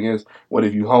you playing against. What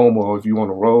if you home or if you on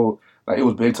the road? Like it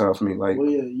was big time for me. Like, well,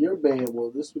 yeah, your band.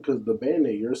 Well, this is because the band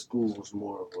at your school was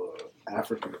more of a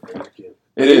African American.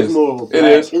 It was more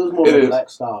of a black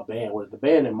style band. Where the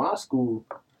band in my school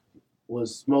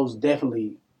was most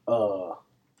definitely our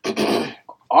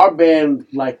band.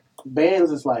 Like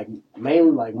bands is like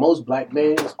mainly like most black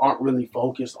bands aren't really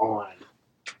focused on.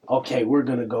 Okay, we're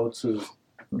gonna go to.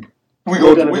 We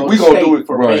gonna do it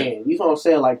for right. Band. You know what I'm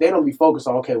saying? Like they don't be focused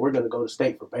on okay, we're gonna go to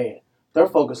state for band. They're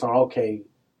focused on okay,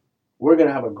 we're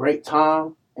gonna have a great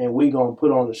time and we gonna put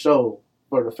on the show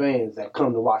for the fans that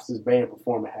come to watch this band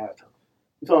perform at halftime.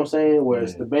 You know what I'm saying?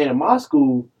 Whereas the band in my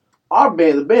school,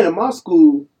 the band in my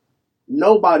school,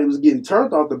 nobody was getting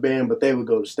turned off the band, but they would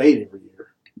go to state every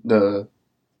year.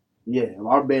 Yeah,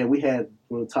 our band, we had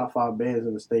one of the top 5 bands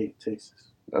in the state of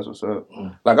Texas. That's what's up.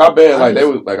 Like our band,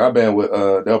 our band with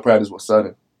they'll practice with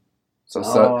Southern.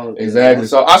 So exactly.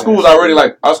 So our school was already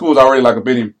like a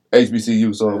bitty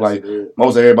HBCU. So like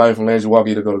most of everybody from Landry Walker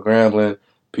either go to Grambling,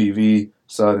 PV,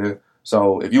 Southern.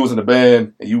 So if you was in the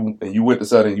band and you went to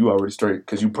Southern, you already straight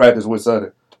because you practiced with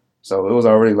Southern. So it was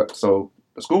already the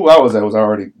school I was at was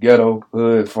already ghetto,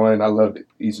 hood, fun. I loved it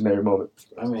each and every moment.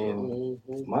 I mean,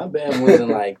 my band wasn't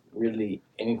like really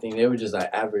anything. They were just like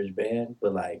average band,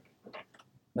 but like.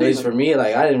 At least for me,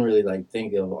 like I didn't really like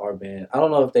think of our band. I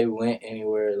don't know if they went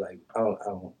anywhere. Like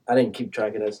I didn't keep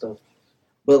track of that stuff.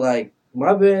 But like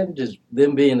my band, just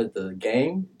them being at the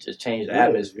game, just changed the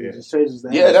atmosphere. It just changes the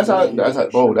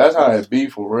atmosphere. That's how it be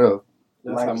for real.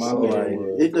 That's how my band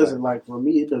was. It doesn't for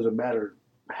me. It doesn't matter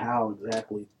how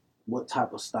exactly what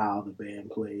type of style the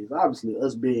band plays. Obviously,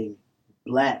 us being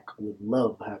black would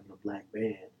love having a black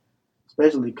band,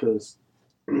 especially because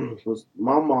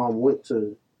my mom went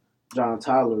to John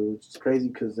Tyler, which is crazy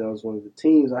because that was one of the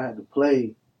teams I had to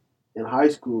play in high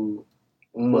school.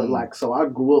 But so I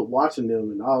grew up watching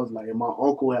them, and I was like, and my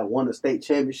uncle had won a state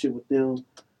championship with them.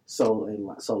 So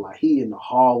he in the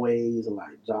hallways and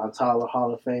like John Tyler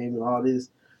Hall of Fame and all this.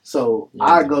 So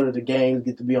I go to the games,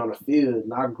 get to be on the field,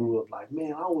 and I grew up like,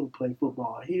 man, I want to play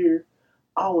football here.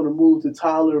 I want to move to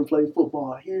Tyler and play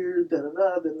football here. Da da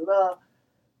da da da.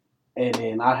 And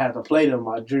then I had to play them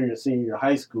my junior, senior year of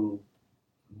high school.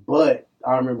 But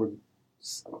I remember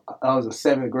I was in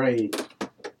 7th grade,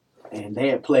 and they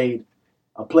had played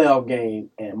a playoff game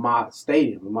at my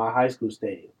stadium, my high school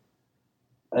stadium.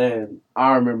 And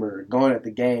I remember going at the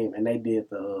game, and they did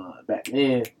back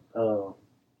then.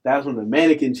 That's when the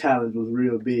mannequin challenge was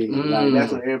real big. Like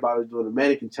that's when everybody was doing the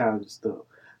mannequin challenge and stuff.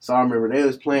 So I remember they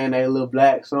was playing their little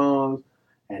black songs,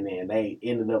 and then they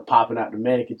ended up popping out the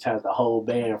mannequin challenge. The whole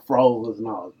band froze, and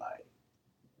I was like,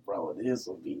 "Bro, this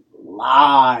will be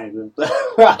live."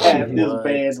 I had this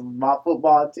band with my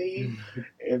football team,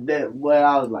 and I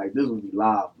was like, "This will be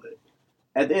live." But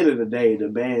at the end of the day,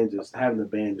 having the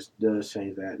band just does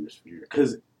change the atmosphere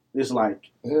because it's like,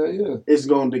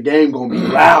 the game gonna be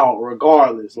loud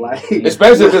regardless. Like,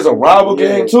 especially if it's a rival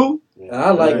game too.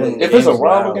 I like when if it's a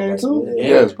rival game too.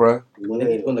 Yes, bro.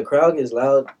 When the crowd gets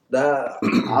loud,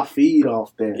 I feed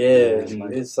off that. Yeah,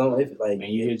 it's something like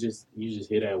man, you just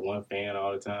hear that one fan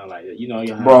all the time, like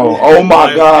bro. Oh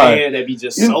my god, fan that be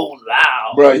just so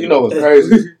loud, bro. You know what's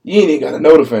crazy? You ain't even gotta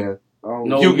know the fan.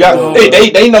 No, you got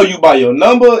they know you by your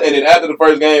number, and then after the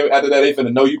first game, after that they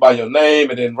finna know you by your name,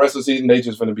 and then rest of the season they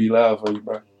just finna be loud for you,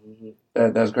 bro.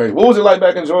 That's crazy. What was it like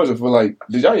back in Georgia? For like,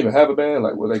 did y'all even have a band?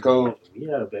 Like, were they cold? We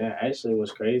had a band. Actually,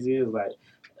 what's crazy is like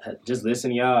just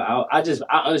listening to y'all. I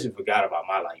honestly forgot about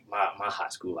my high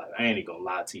school life. I ain't even gonna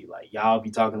lie to you. Like y'all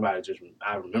be talking about it,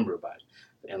 I remember about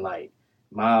it, and like.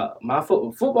 My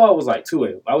football was like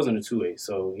 2A. I was in the 2A,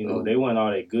 so they weren't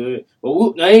all that good.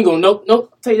 But I ain't gonna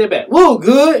nope. Take that back. We were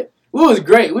good. We was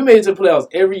great. We made it to the playoffs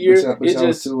every year. It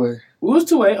just 2A. We was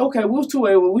 2A. Okay, we was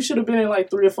 2A. Well, we should have been in like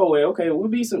 3 or 4A. Okay,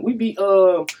 we beat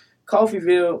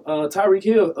Coffeyville, Tyreek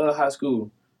Hill High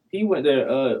School. He went there.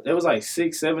 It was like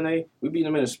 6, 7A. We beat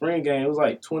them in the spring game. It was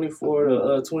like 24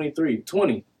 to 23,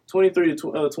 23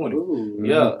 to 20. Ooh,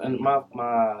 yeah, and my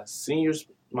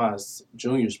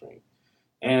junior spring.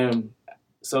 And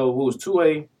so it was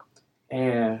 2A,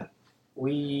 and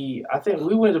I think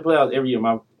we went to playoffs every year.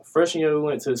 My freshman year we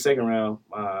went to the 2nd round.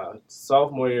 My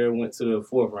sophomore year went to the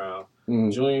 4th round.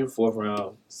 Junior 4th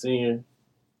round. Senior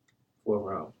 4th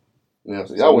round. Yeah,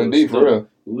 so y'all went deep for real.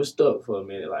 We were stuck for a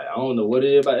minute. Like I don't know what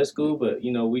it is about that school, but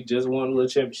we just won a little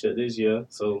championship this year.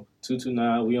 So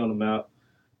 229, we on the map.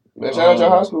 Man, shout out your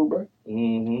high school, bro.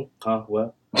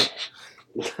 Well.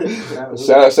 shout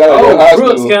out your high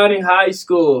Brooks school. County High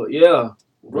School, yeah.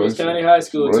 Brooks County High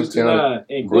School, 229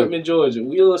 in Quitman, Georgia.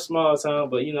 We a little small town,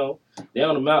 but they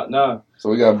on the mountain now. So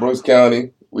we got Brooks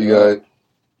County. We got.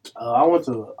 I went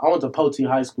to Poteet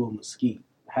High School in Mesquite.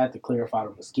 I had to clarify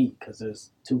the Mesquite because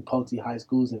there's 2 Poteet High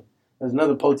schools and there's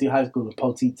another Poteet High School in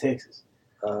Poteet, Texas.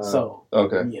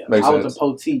 Okay, yeah, makes I sense. went to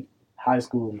Poteet High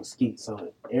School in Mesquite,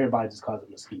 so everybody just calls it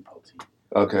Mesquite Poteet.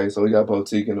 Okay, so we got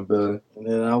Poteet in the building. And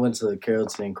then I went to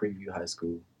Carrollton Creekview High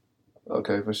School.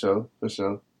 Okay, for sure.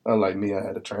 Unlike me, I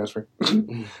had to transfer.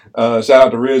 Shout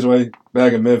out to Ridgeway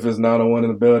back in Memphis, 901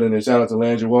 in the building, and shout out to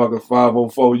Landry Walker,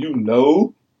 504.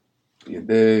 You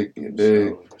dig.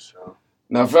 For sure.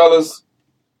 Now, fellas,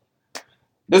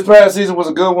 this past season was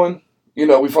a good one.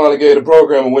 We finally gave the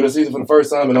program a winning season for the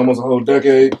first time in almost a whole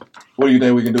decade. What do you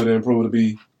think we can do to improve to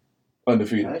be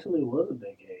undefeated? Actually, it was a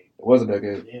decade. It was a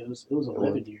decade. Yeah, it was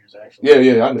 11 years, actually. Yeah,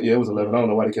 it was 11. I don't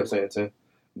know why they kept saying 10.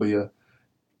 But, yeah.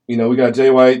 We got Jay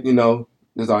White,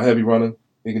 this is our heavy runner.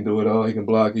 He can do it all. He can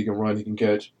block, he can run, he can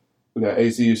catch. We got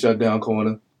AC, shut down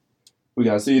corner. We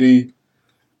got CD,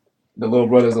 the little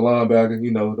brother's a linebacker,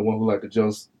 the one who like to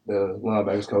just the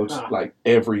linebackers coach like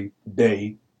every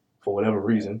day for whatever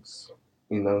reason.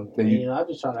 I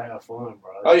just try to have fun,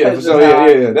 bro. Oh yeah, for sure.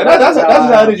 Yeah. That's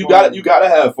how it is. You gotta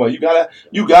have fun. You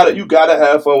gotta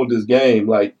have fun with this game.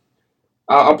 Like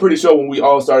I'm pretty sure when we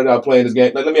all started out playing this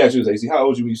game. Let me ask you this, AC. How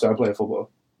old were you when you started playing football?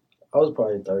 I was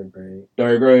probably 3rd grade.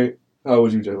 3rd grade. How old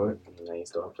was you, Jay White? I ain't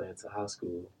started playing to high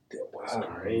school.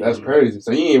 Wow, that's crazy.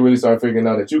 So you ain't really start figuring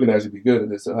out that you can actually be good at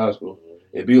this in high school.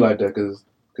 It'd be like that because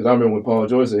I remember when Paul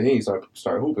George said he ain't start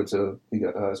hooping until he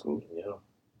got to high school. Yeah,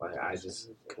 like I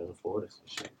just couldn't afford it.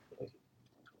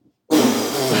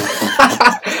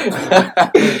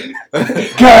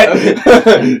 Cut.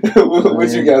 What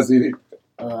you got, CD?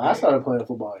 I started playing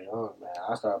football young, man.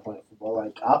 I started playing football.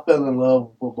 Like I fell in love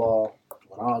with football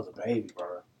when I was a baby,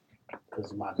 bro.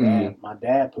 Because my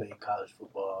dad played college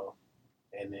football,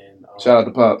 and then shout out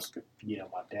to Pops. Yeah,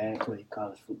 my dad played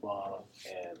college football,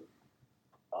 and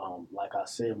like I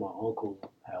said, my uncle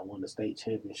had won the state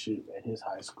championship at his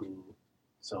high school.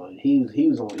 So he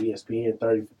was on ESPN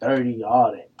 30 for 30,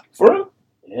 all that. For real?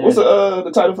 Yeah. What's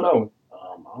the title for that one?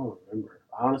 I don't remember.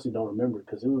 I honestly don't remember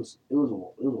because it was a It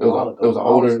while ago. was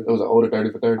an older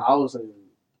 30 for 30.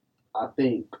 I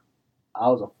think I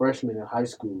was a freshman in high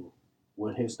school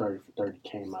when his 30 for 30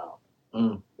 came out.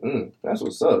 That's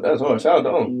what's up. That's hard. Shout out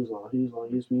to him. He was on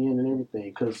ESPN and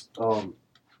everything. Because the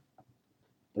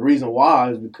reason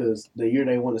why is because the year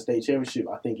they won the state championship,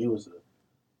 I think it was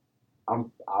I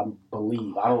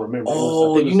believe, I don't remember.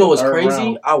 Oh, you know what's crazy?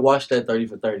 Round. I watched that 30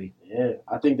 for 30. Yeah,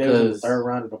 I think they was in the third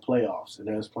round of the playoffs, and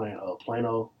they was playing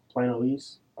Plano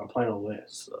East or Plano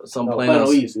West.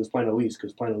 Plano East. It was Plano East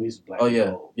because Plano East is black. Oh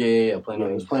yeah, yeah. Plano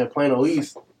East. It was playing Plano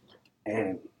East,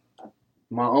 and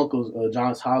my uncle's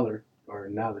John Tyler, or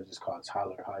now they just call it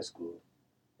Tyler High School.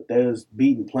 But they was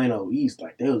beating Plano East,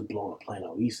 like they was blowing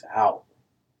Plano East out,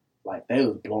 like they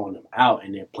was blowing them out,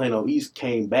 and then Plano East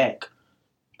came back.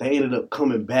 They ended up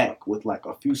coming back with like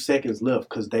a few seconds left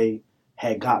because they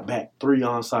had got back 3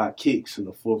 onside kicks in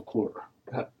the fourth quarter.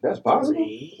 That's possible.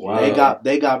 Wow.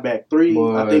 They got back 3.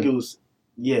 Boy. I think it was.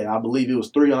 Yeah, I believe it was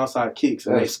 3 onside kicks,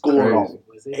 and they scored off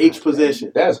each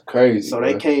possession. That's crazy. So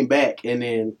they came back, and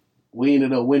then we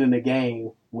ended up winning the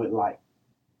game with like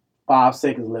 5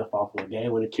 seconds left off of the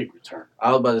game with a kick return.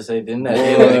 I was about to say, didn't that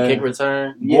end with a kick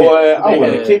return? Yeah, they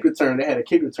had a kick return. They had a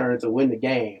kick return to win the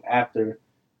game after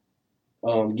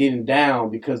getting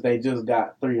down because they just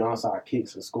got 3 onside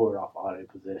kicks and scored off all their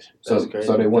possessions. So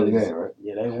they won the game, right?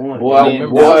 Yeah, they won.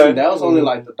 Boy, that was only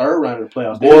like the third round of the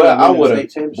playoffs. I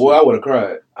would have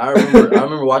cried. I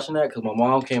remember watching that because my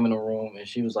mom came in the room and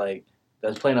she was like,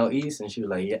 "That's Plano East," and she was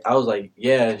like, "Yeah." I was like,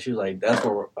 "Yeah," and she was like, "That's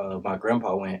where my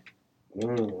grandpa went."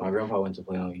 My grandpa went to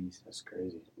Plano East. That's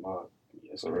crazy.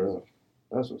 That's real.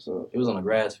 That's what's up. It was on a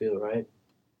grass field, right?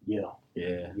 Yeah.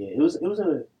 Yeah. Yeah. It was in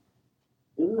a.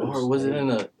 Or was it in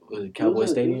a Cowboy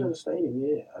Stadium? It was at a stadium,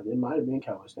 yeah. It might have been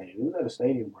Cowboy Stadium. It was at a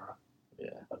stadium, bro.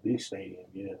 Yeah. A big stadium,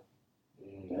 yeah.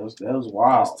 That was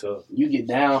wild. That's tough. You get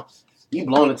down, you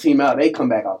blowing the team out, they come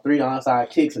back out 3 onside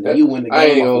kicks, and then you win the game. I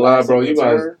ain't gonna lie, bro. You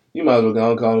might as well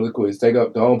go and call it a quiz.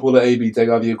 Don't pull the AB, take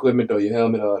off your equipment, throw your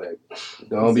helmet, all that.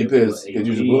 Don't be pissed because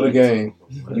you just blew the game.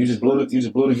 You just blew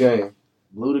the game.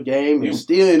 Blew the game and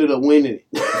still ended up winning it.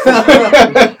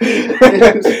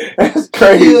 That's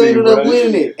crazy. Still ended up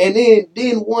winning it, and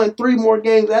then won 3 more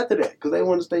games after that because they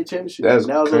won the state championship. That was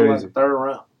crazy. In like the third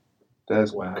round.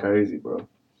 That's crazy, bro.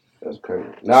 That's crazy.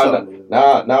 Now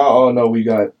I all know we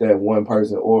got that one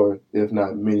person, or if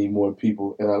not many more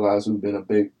people in our lives who've been a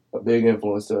big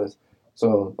influence to us.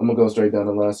 So I'm gonna go straight down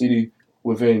the line. CD,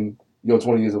 within your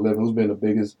 20 years of living, who's been the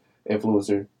biggest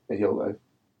influencer in your life?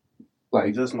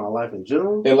 Like just my life in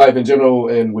general? In life in general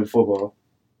and with football.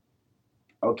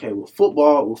 Okay, with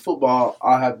football,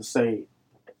 I have to say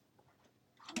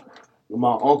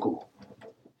my uncle.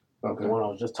 Okay. The one I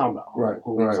was just talking about. Right.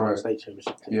 Who was on the state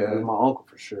championship team. Yeah. It was my uncle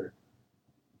for sure.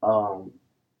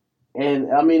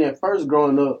 And I mean, at first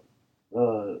growing up,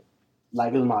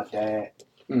 like it was my dad.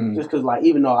 Mm-hmm. Just because, like,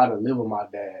 even though I didn't live with my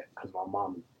dad, because my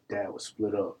mom and dad was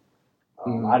split up,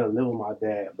 I didn't live with my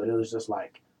dad, but it was just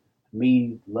like,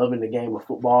 me loving the game of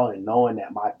football and knowing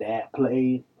that my dad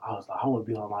played, I was like, I want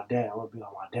to be like my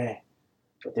dad.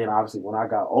 But then obviously when I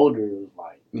got older, it was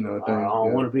like, I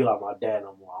don't want to be like my dad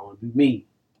no more. I want to be me.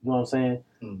 You know what I'm saying?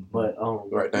 Mm-hmm.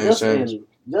 But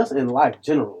just in life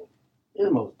general,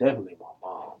 it's most definitely my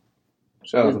mom.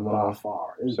 Shout out to mom. By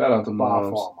far. Shout out to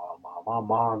mom. By far my mom. My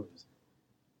mom is,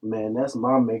 man, that's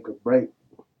my make or break.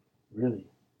 Really,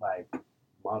 like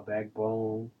my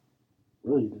backbone.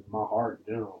 Really, just my heart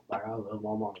in general. Like, I love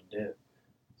my mom to death.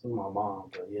 This is my mom,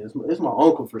 but yeah, it's my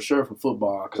uncle for sure for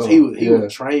football because he would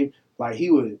train. Like he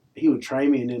would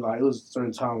train me, and then like it was a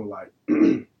certain time where like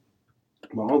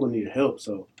my uncle needed help,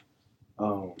 so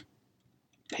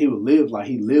he lived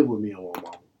with me and my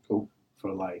mom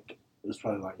for like it was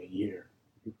probably like a year.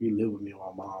 He lived with me and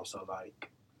my mom, so like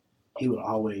he would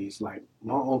always like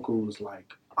my uncle was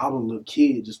like I was a little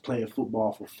kid just playing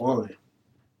football for fun.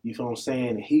 You feel what I'm saying?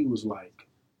 And he was like,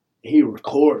 he'd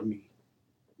record me.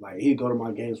 Like, he'd go to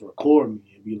my games, record me,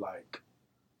 and be like,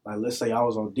 let's say I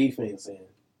was on defense and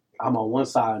I'm on one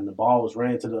side and the ball was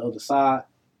ran to the other side,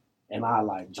 and I,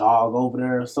 like, jog over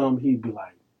there or something. He'd be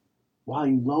like, why are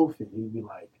you loafing? He'd be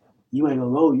like, you ain't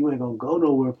gonna go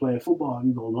nowhere playing football.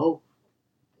 You gonna loaf.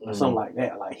 Or something like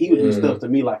that. Like, he would do stuff to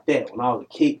me like that when I was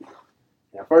a kid.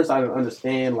 And at first, I didn't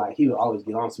understand. Like, he would always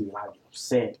get on to me, and I'd get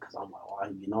upset because I'm like, why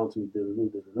he getting on to me?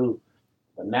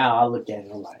 But now I look at it,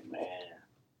 and I'm like, man,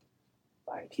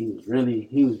 like he was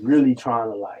really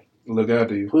trying to like look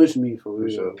after you, push me for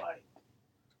real, sure. Like,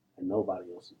 and nobody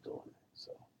else is doing that.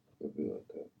 So,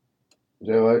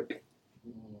 Jay, like,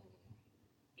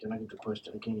 Can I get the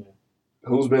question again?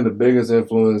 Who's been the biggest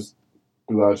influence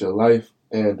throughout your life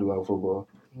and throughout football?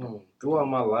 Throughout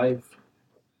my life,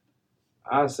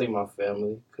 I say my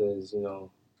family, because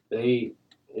we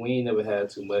ain't never had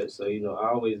too much, so I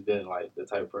always been like the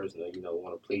type of person that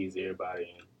want to please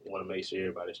everybody and want to make sure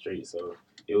everybody's straight. So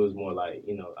it was more like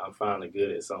I'm finally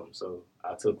good at something, so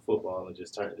I took football and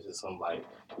just turned it into something like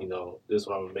this is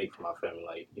what I'm gonna make for my family.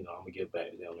 Like I'm gonna give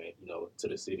back to them and to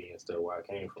the city and stuff where I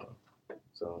came from.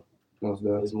 So Most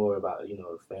definitely. it's more about the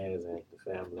fans and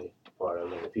the family part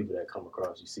of it, and the people that come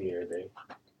across you see every day.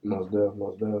 Most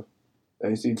definitely.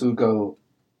 AC2 Code.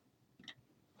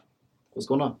 What's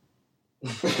going on?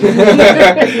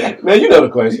 Man, you know the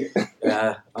question.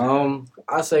 Yeah.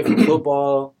 I say for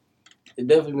football, it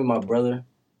definitely be my brother,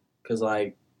 cause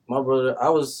like my brother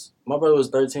was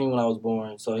 13 when I was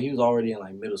born, so he was already in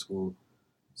like middle school.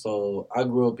 So I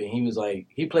grew up and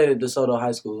he played at DeSoto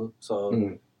High School. So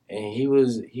and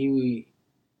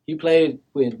he played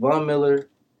with Von Miller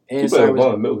and He played with Cyrus.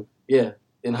 Von Miller. Yeah,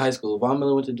 in high school. Von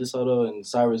Miller went to DeSoto and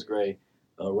Cyrus Gray,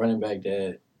 running back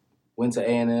that went to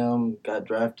A&M, got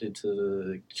drafted to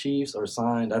the Chiefs or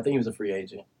signed. I think he was a free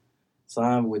agent.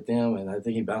 Signed with them, and I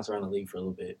think he bounced around the league for a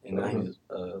little bit. And now he's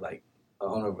like an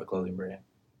owner of a clothing brand.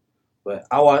 But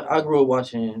I grew up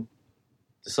watching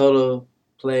DeSoto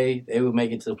play. They would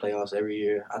make it to the playoffs every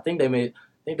year. I think they made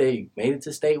it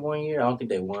to state one year. I don't think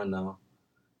they won though.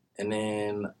 And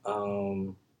then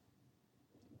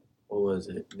what was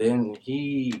it? Then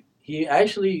he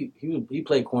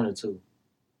played corner too.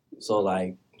 So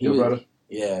like Your brother?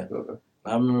 Yeah. Okay.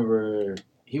 I remember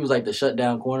he was like the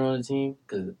shutdown corner on the team,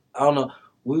 because I don't know.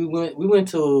 We went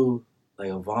to like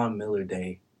a Von Miller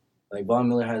day. Like Von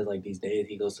Miller has like these days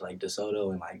he goes to like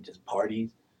DeSoto and like just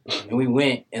parties. And we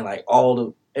went and like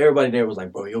everybody there was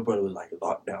like, bro, your brother was like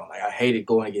locked down. Like I hated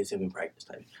going against him in practice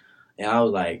type. And I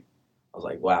was like,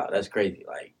 wow, that's crazy.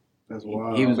 Like That's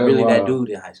wild. he was That's really that wild. dude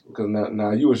in high school. Because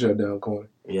now you a shutdown corner.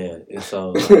 Yeah, and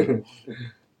so like,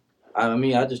 I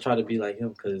mean, I just try to be like him,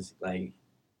 because like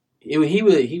he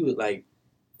would like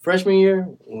freshman year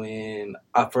when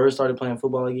I first started playing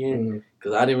football again,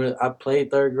 because I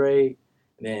played third grade,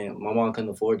 and then my mom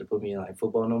couldn't afford to put me in like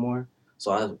football no more,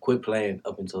 so I quit playing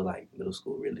up until like middle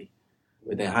school really.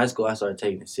 But then high school I started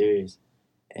taking it serious,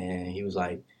 and he was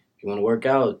like, if you want to work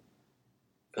out,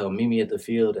 come meet me at the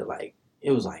field at like,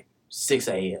 it was like 6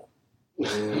 a.m.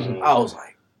 I was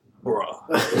like, bruh.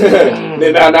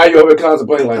 Then now you over here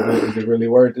contemplating like, is it really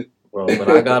worth it? Bro, but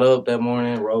I got up that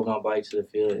morning, rode my bike to the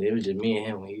field. It was just me and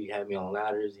him. He had me on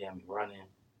ladders. He had me running,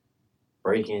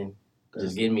 braking,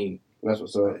 just getting me. That's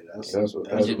what's up. That's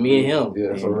just me and him.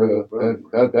 Yeah, for real.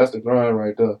 That's the grind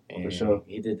right there, And for sure.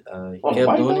 he did. He On kept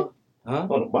bike, doing though? it. Huh?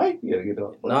 On the bike? You gotta get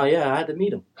on. No, yeah, I had to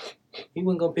meet him. He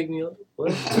wasn't gonna pick me up.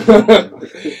 What?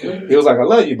 He was like, I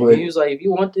love you, but He was like, if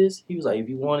you want this, he was like, if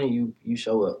you want it, you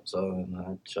show up. So and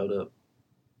I showed up.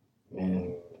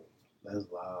 And That's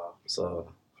wild.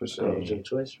 so for that sure. was your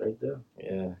choice right there.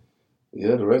 Yeah.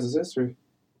 Yeah, the rest is history.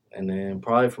 And then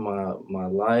probably for my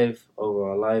life,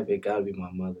 overall life, it gotta be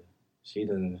my mother. She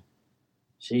didn't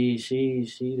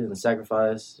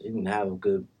sacrifice. She didn't have a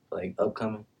good like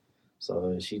upcoming.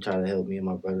 So she tried to help me and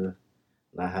my brother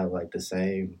not have like the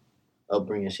same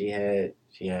upbringing she had.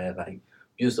 She had like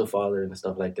abusive father and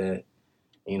stuff like that.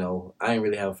 I didn't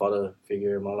really have a father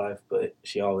figure in my life, but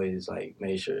she always like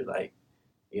made sure like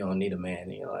you don't need a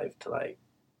man in your life to like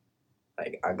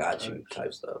I got you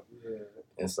type stuff. Yeah.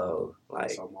 And so like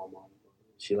That's how my mom.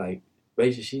 she like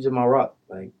basically she's just my rock.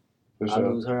 Like For I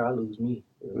sure. lose her, I lose me.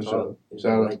 For sure. It's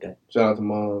Shout not out. like that. Shout out to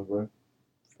moms, bro.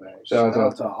 Facts. Shout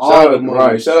out to all the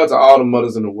mothers. Shout out to all the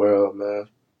mothers in the world, man.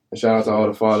 And shout out to all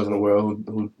the fathers in the world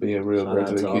who being real Shout great out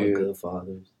to to the all the kids. good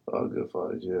fathers. All the good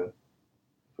fathers, yeah.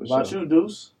 For What about sure. you,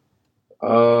 Deuce?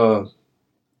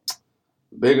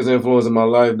 Biggest influence in my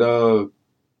life, dog.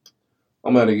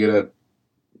 I'm gonna have to get at,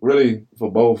 really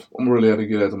for both. I'm really have to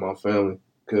get at to my family,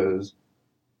 because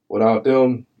without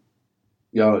them,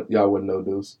 y'all wouldn't know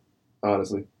Deuce.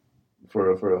 Honestly,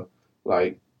 for real.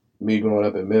 Like me growing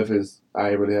up in Memphis, I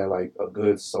ain't really had like a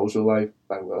good social life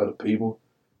like with other people.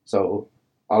 So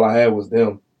all I had was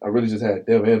them. I really just had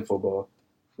them in football.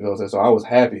 You know what I'm saying? So I was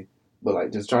happy, but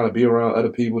like just trying to be around other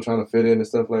people, trying to fit in and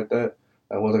stuff like that.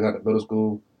 Like once I got to middle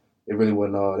school, it really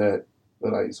wasn't all that.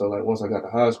 But like once I got to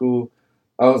high school,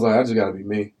 I was like, I just gotta be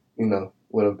me.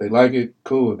 Whether they like it,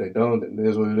 cool. If they don't, then it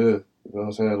is what it is. You know what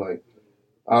I'm saying? Like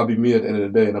I'll be me at the end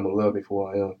of the day, and I'm gonna love me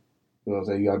for who I am. You know what I'm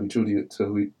saying? You gotta be true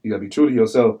you gotta be true to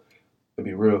yourself and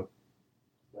be real.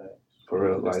 For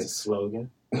real, That's like the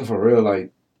slogan. for real,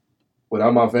 like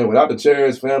without my family, without the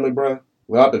Chairs family, bro,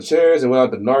 without the Chairs and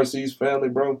without the Narcisse family,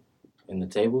 bro, And the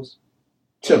tables?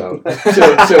 Chill out.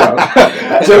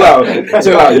 Chill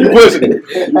out. You pushing it.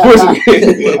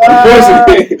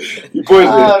 You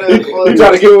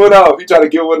trying to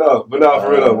get one off. But no,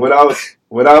 for real.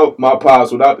 Without my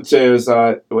pops, without the chair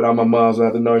side, without my moms,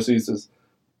 without the Narcissus,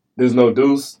 there's no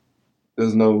Deuce.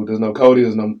 There's no Cody.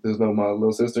 There's no my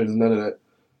little sister. There's none of that.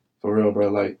 For real, bro.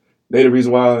 Like, they the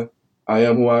reason why I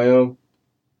am who I am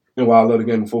and why I love the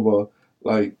game of football.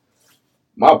 Like,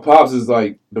 my pops is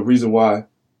like the reason why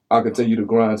I continue to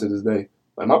grind to this day.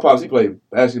 Like, my pops, he played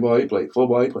basketball, he played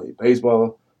football, he played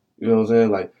baseball. You know what I'm saying?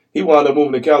 Like, he wound up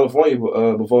moving to California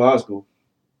before high school.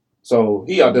 So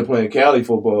he out there playing Cali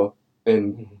football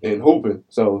and hooping.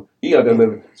 So he out there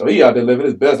living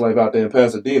his best life out there in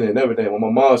Pasadena and everything. When my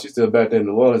mom, she's still back there in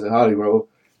New Orleans in Hollywood,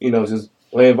 you know, just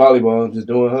playing volleyball, just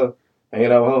doing her,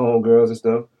 hanging out with her homegirls and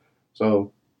stuff.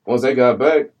 So once they got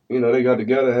back, you know, they got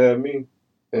together, had me.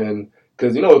 And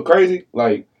because, you know what's crazy?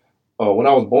 Like, when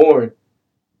I was born,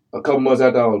 a couple months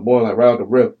after I was born, like right out the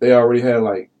rip, they already had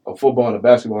like a football and a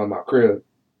basketball in my crib.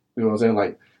 You know what I'm saying?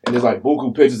 Like, and there's like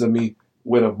buku pictures of me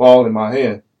with a ball in my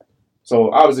hand.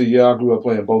 So obviously, yeah, I grew up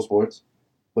playing both sports,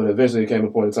 but eventually it came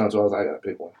a point in time where I was like, I gotta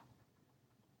pick one.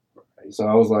 So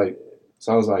I was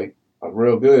like, I'm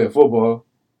real good at football,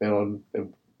 and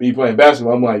be playing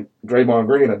basketball. I'm like Draymond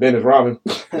Green or Dennis Rodman.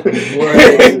 Draymond!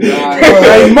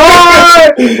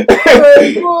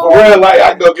 For real, like, I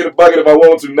can go get a bucket if I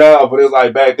want to now, but it's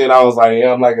like back then I was like,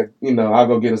 yeah, I'm like I'll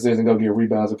go get assists and go get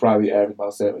rebounds and probably average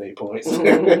about 7-8 points. I'm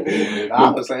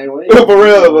the same way. For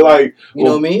real, but like, you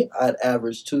know me, I'd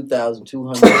average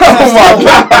 2,200. Oh my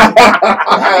God!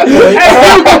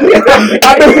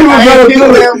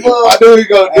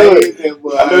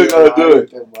 I knew he was gonna do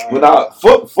it. But now,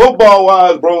 football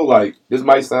wise, bro, like, this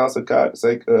might sound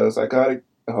psychotic.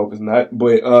 I hope it's not.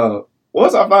 But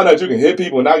once I found out you can hit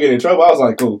people and not get in trouble, I was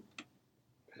like, cool.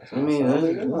 I mean,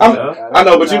 I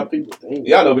know, but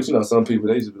you know, some people,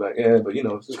 they just be like, yeah, but you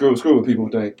know, screw what people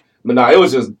think. But nah, it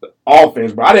was just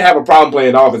offense, bro. I didn't have a problem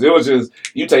playing offense. It was just,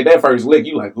 you take that first lick,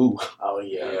 you like, ooh. Oh,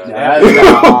 yeah. You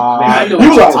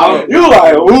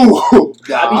like, ooh.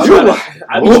 I be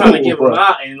trying to give them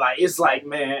out, and like, it's like,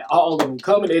 man, all of them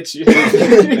coming at you.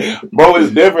 Bro,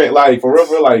 it's different. Like, for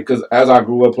real, like, because as I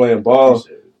grew up playing ball,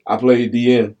 I played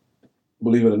DN,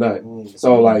 believe it or not.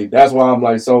 So, like, that's why I'm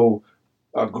like so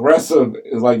aggressive,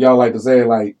 is like y'all like to say,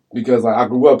 like, because like I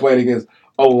grew up playing against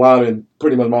O-linemen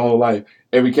pretty much my whole life.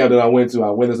 Every camp that I went to, I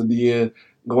went as a DN,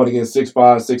 going against 6'5",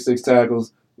 6'6"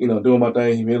 tackles, you know, doing my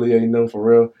thing, humiliating them for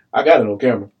real. I got it on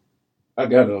camera. I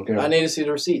need to see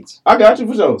the receipts. I got you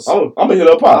for sure. I'm going to hit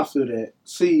up I Pops. feel that.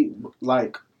 See,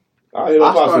 like,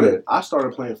 I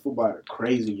started playing football at a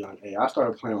crazy young age. I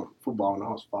started playing football when I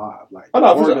was 5. Like,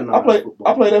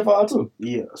 I played at 5 too.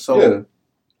 Yeah. So,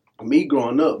 me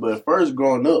growing up, but first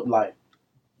growing up, like,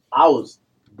 I was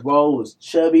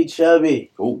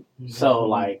chubby. Ooh. So,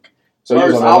 like, So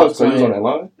you was on that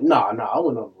line? No, I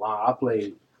wasn't on the line. I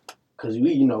played because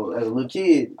you know, as a little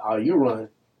kid, you run.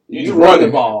 You run the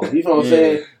ball. You know what I'm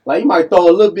saying? Like, you might throw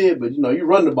a little bit, but, you know, you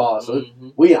run the ball. So,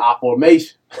 we in our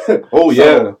formation. Oh,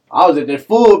 yeah. I was at that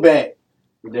fullback.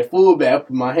 I put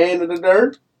my hand in the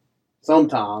dirt.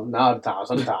 Sometimes.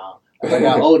 As I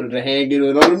got older, the hand get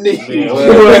it on the knee.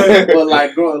 But,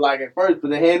 like, at first, put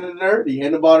the hand in the dirt. You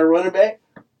hand the ball to running back.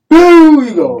 Boom,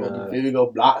 you go. Then you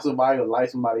go block somebody or light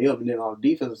somebody up. And then on the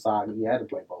defensive side, you had to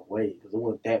play both ways because there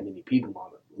wasn't that many people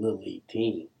on the Little League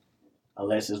team.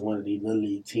 Unless it's one of these Little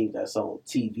League teams that's on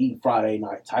TV Friday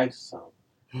night types or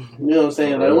something. You know what I'm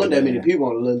saying? Like, there wasn't that many people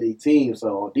on the Little League team.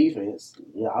 So on defense,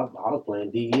 yeah, I was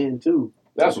playing DN too.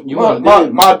 That's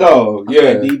my dog.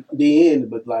 Yeah. DN,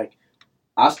 but like,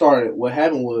 what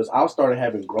happened was I started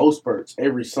having growth spurts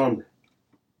every summer.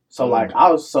 So like,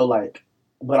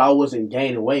 but I wasn't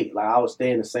gaining weight. Like, I was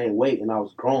staying the same weight and I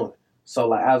was growing. So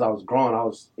like, as I was growing,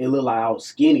 it looked like I was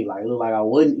skinny. Like, it looked like I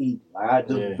wasn't eating. Like, I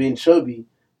just been chubby.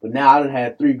 But now I done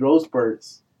had 3 growth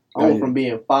spurts. I went from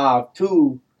being 5'2"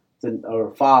 to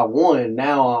 5'1".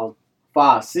 Now I'm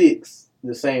 5'6",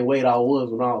 the same weight I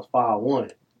was when I was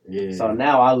 5'1". Yeah. So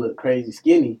now I look crazy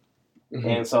skinny. Mm-hmm.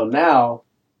 And so now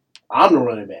I'm the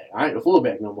running back. I ain't the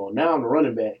fullback no more. Now I'm the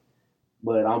running back.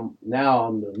 But I'm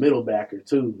the middle backer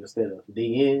too instead of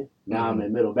DN. Now I'm the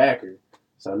middle backer.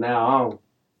 So now I'm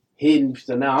hitting.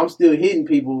 So now I'm still hitting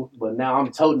people, but now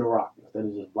I'm toting the rock instead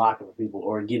of just blocking for people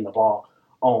or getting the ball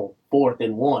on 4th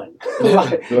and 1.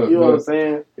 Like, you know what I'm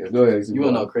saying? Yeah, go ahead. You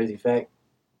want to know a crazy fact?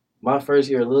 My first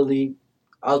year at Little League,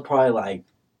 I was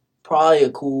probably a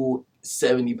cool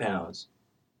 70 pounds.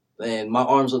 And my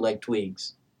arms looked like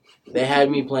twigs. They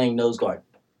had me playing nose guard.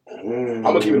 I'm going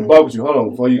to keep it a buck with you. Hold on.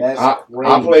 Before you, I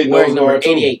played nose guard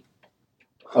 88.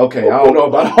 Okay, I don't know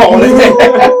about all that.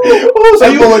 So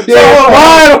you Hold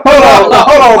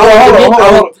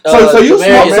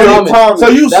on. So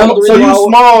you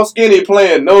small, skinny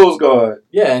playing nose guard.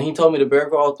 Yeah, and he told me to bear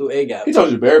crawl through A gap. He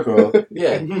told you to bear crawl.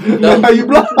 Yeah. How you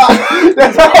block? That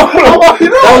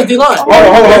was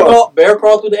D-line. Bear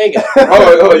crawl through the A gap.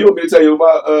 Oh, you want me to tell you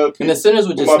my and the centers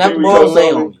would just snap the ball and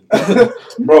lay on me.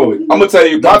 Bro, I'm gonna tell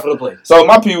you. For the play. So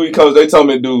my Pee Wee coach, they told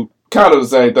me to do kind of the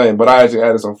same thing, but I actually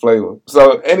added some flavor.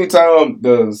 So anytime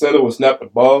the center would snap the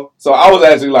ball, so I was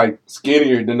actually like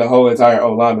skinnier than the whole entire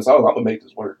O lineman. So I was like, I'm gonna make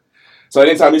this work. So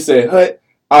anytime he said hut,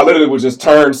 I literally would just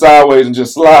turn sideways and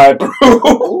just slide through. I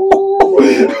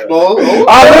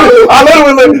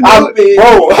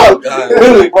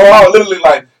was literally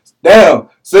like, damn,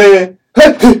 saying,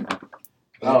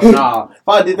 Oh, nah. If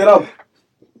I did that,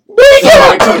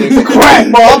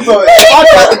 crack, bro. I'm sorry. If I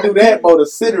tried to do that, bro, the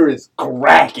center is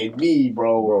cracking me,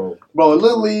 bro. Bro,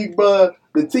 Little League, bro,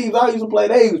 the teams I used to play,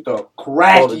 they used to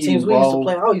crack the teams we used to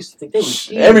play, I used to think they were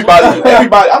cheating. Everybody,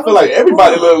 I feel like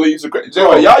everybody Little League used to crack.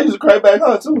 Y'all used to crack back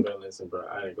her, too. Man, listen, bro,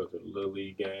 I didn't go to the Little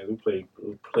League games. We played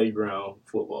playground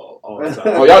football all the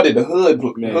time. Oh, y'all did the hood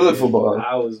football.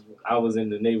 I was in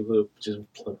the neighborhood just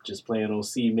playing on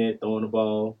cement, throwing the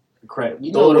ball, crack,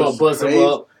 you know throwing it up, busting them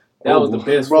up. That was the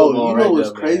best football. Bro, you know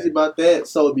what's right crazy about that?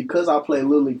 So because I played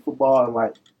Little League football and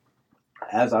like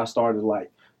as I started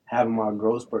like having my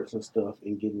growth spurts and stuff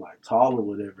and getting like tall or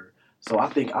whatever, so I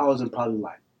think I was in probably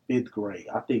like 5th grade.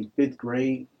 I think 5th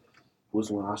grade was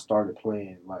when I started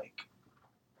playing like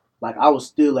I was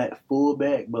still at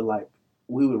fullback, but like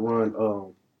we would run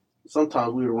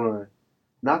sometimes we would run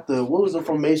not the what was the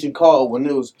formation called when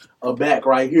it was a back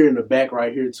right here and a back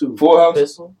right here too? Full house?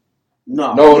 Pistol?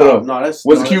 No. That's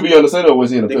was the QB on the center or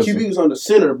was he in the pistol? QB was on the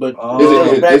center, but there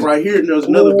was a back right here and there was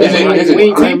another back right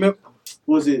here.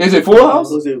 Is it full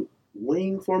house? Was it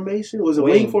wing formation? Was it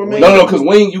wing formation? No, because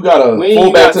wing you got a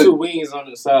fullback two wings on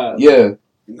the side. Yeah.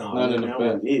 No, that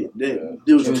wasn't it. There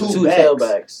was two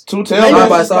tailbacks. Two tailbacks side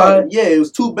by side. Yeah, it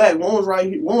was two back. One was right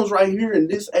here in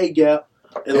this A gap.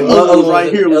 And the other was right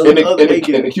here. Was and the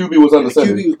QB was on the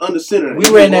center. QB was under center.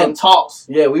 We ran that toss.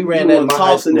 Yeah, we ran that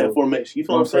toss in that formation. You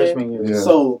feel what I'm saying? Yeah.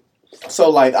 So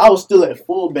like I was still at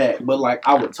fullback, but like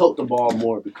I would tote the ball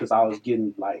more because I was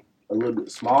getting like a little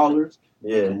bit smaller.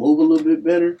 Yeah, move a little bit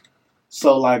better.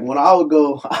 So like when I would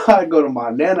go, I'd go to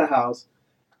my nana house,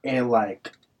 and like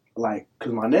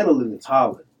because my nana lived in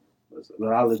Tyler,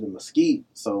 but I lived in Mesquite.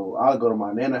 So I'd go to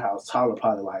my nana house, Tyler,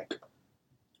 probably like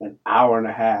an hour and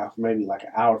a half, maybe like an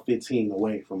hour 15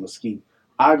 away from Mesquite.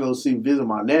 I go visit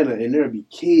my nana, and there'd be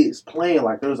kids playing.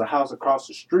 Like there was a house across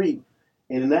the street,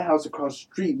 and in that house across the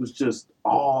street was just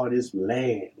all this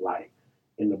land, like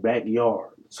in the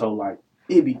backyard. So like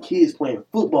it'd be kids playing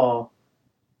football,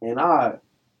 and I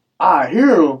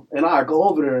hear them, and I go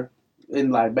over there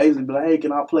and like basically be like, "Hey,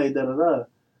 can I play da da da?"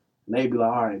 And they be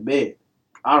like, "All right, bet."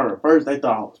 I remember first they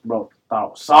thought I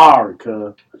was sorry,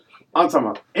 cuz. I'm talking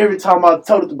about every time I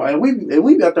told it to and we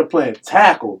be out there playing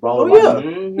tackle, bro. Oh, like, yeah.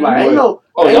 Like, ain't no.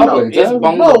 It's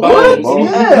bone to bone. bone.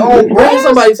 Yeah, on Bring grass.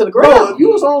 somebody to the ground. Bro, if you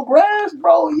was on grass,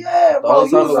 bro, yeah, bro.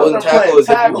 The only time it wasn't tackle is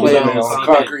if you playing on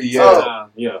concrete,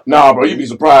 Yeah. Nah, bro, you be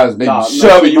surprised. They be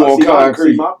shoving you on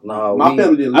concrete. My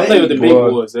family didn't let me. I play with the big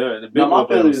boys. My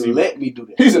family didn't let me do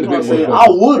that. He's in the big boys. I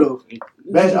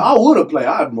would have played.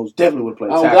 I most definitely would have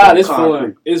played. Oh God, it's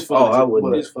fun. It's fun. Oh, I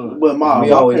wouldn't. It's fun. But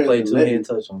we always play 2-hand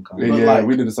touch on concrete. Yeah,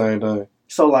 we did the same thing.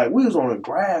 So like we was on the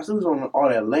grass, we was on all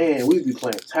that land, we'd be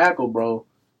playing tackle, bro.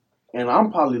 And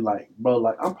I'm probably like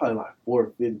 4th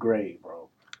or 5th grade, bro.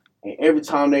 And every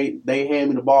time they hand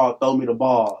me the ball, throw me the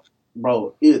ball,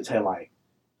 bro, it'd take like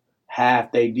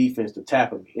half their defense to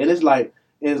tackle me. And it's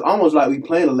almost like we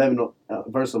playing 11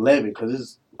 versus 11 because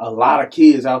there's a lot of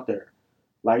kids out there.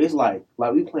 Like it's like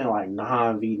we playing like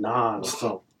 9v9 or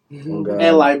something. Oh,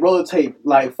 and like bro, it take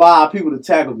like 5 people to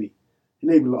tackle me.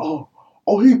 And they be like, oh,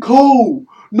 he cold.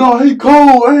 No, he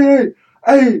cold.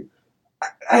 Hey,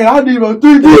 I need about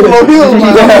 3 people on him.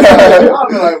 I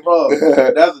be like, bro,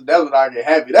 that's when I get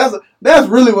happy. That's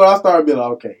really when I started being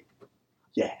like, okay,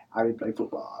 yeah, I need to play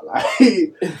football.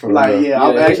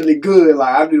 I'm actually good.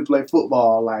 Like, I need to play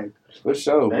football. Like, for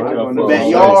sure, bro. In the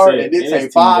backyard, and it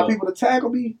take 5 people to tackle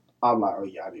me. I'm like, oh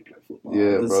yeah, I need to play football.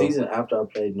 Yeah, the bro. season after I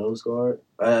played nose guard,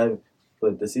 they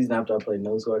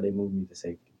moved me to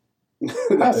safety.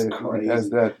 That's crazy.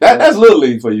 That's Little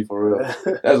League for you, for real.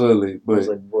 That's Little League. But I was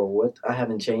like, bro, what? I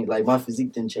haven't changed. Like, my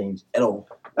physique didn't change at all.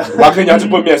 why couldn't y'all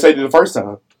just put me at safety the first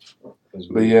time?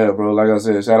 But yeah, bro, like I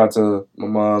said, shout out to my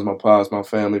moms, my pops, my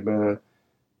family, man.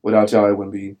 Without y'all, it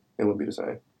wouldn't be the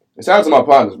same. And shout out to my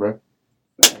partners, bro.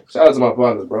 Shout out to my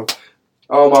partners, bro.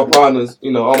 all my partners,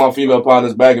 all my female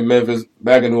partners back in Memphis,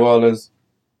 back in New Orleans,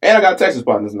 and I got Texas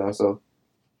partners now, so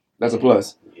that's a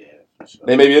plus. Yeah, for sure.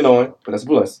 They may be annoying, but that's a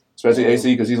plus. Especially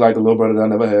AC, because he's like the little brother that I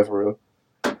never had for real.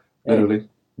 Literally.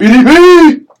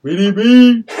 BDB!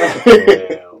 BDB!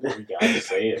 Damn, we gotta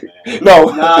say it, man. No.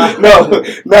 Nah.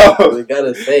 No. We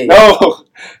gotta say it. No.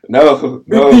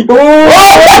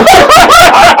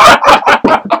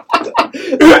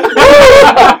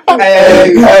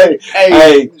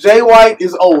 Hey. Jay White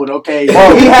is old, okay?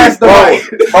 Bro, he has the right.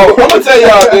 Bro, I'm gonna tell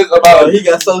y'all this about. He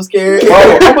got so scared. Bro,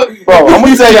 I'm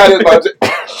gonna tell y'all this about.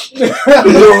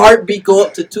 Your heartbeat go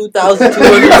up to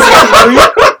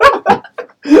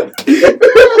 2,263.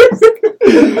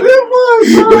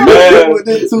 Man.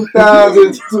 Within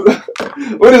 2000.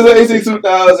 What is it? AC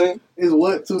 2000? Is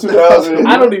what 2000?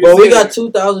 I don't even. Bro, we see got it.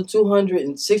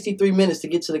 2,263 minutes to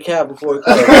get to the cab before it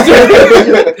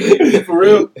closes. For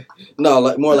real.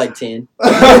 No, more like 10.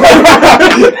 But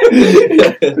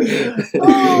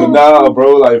nah,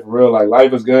 bro, like for real, like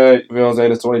life is good. You know what I'm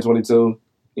saying? It's 2022.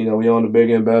 We on the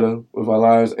bigger and better with our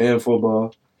lives and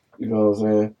football. You know what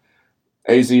I'm saying?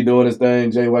 AC doing his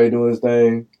thing, Jay White doing his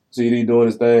thing, CD doing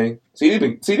his thing. CD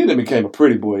done became a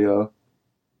pretty boy, y'all.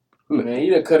 Man, he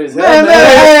done cut his hair. Man,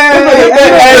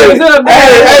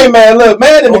 hey, man, look,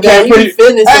 man, done became pretty.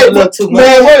 Fitness Hey, a little too much.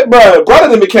 man, what, brother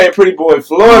done became pretty boy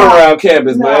Floyd around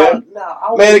campus, man.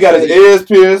 Man, he got his ears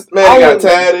pierced. Man, he got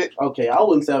tatted. Okay, I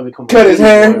wouldn't say I become Cut his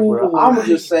hair. bro. I'm gonna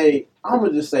just say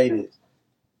this.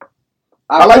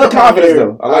 I like the cut my confidence, hair-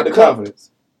 though. I like the cut-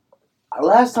 confidence.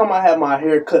 Last time I had my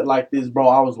hair cut like this, bro,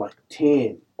 I was like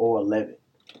 10 or 11.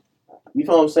 You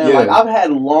feel what I'm saying? Yeah. Like, I've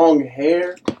had long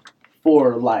hair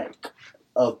for like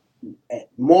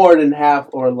more than half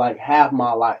or like half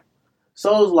my life.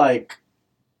 So it's like,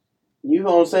 you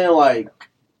know what I'm saying? Like,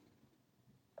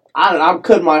 I'm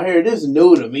cutting my hair. This is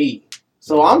new to me.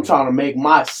 So I'm trying to make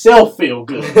myself feel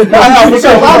good. No, for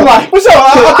sure. I'm like, For sure.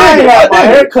 I ain't had my I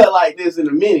hair cut like this in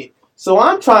a minute. So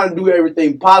I'm trying to do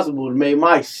everything possible to make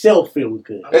myself feel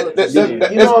good. It's I'm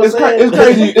saying?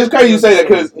 crazy. It's crazy you say that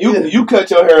because you cut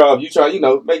your hair off. You try,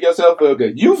 make yourself feel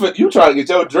good. You try to get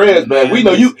your dreads back. We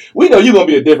know you gonna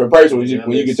be a different person when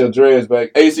you get your dreads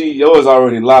back. AC, yours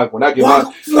already locked. When I get my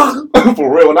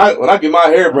for real, when I get my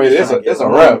hair braided, it's a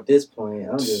wrap. At this point,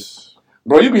 I'm just.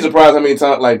 Bro, you'd be surprised how many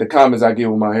times like the comments I get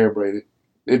with my hair braided.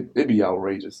 It be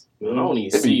outrageous. I don't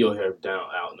even see your hair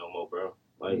out no more, bro.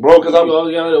 Like, Bro, because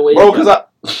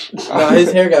No,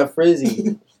 his hair got frizzy.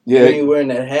 When yeah, you wearing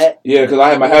that hat. yeah, because I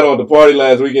had my hat on at the party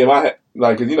last weekend. My hat,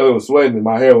 because it was sweating and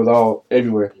my hair was all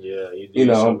everywhere. Yeah, you did You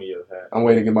know, show me your hat. I'm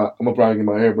waiting to I'm gonna probably get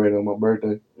my hair braided on my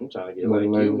birthday. I'm trying to get like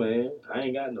you, man. I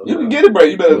ain't got no. You can get it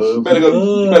braided. You better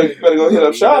go hit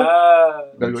up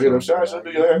Shy. Better go hit up Shy. She'll do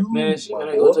your hair. Man, she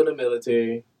gonna go to the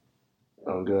military.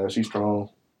 Oh god, she's strong.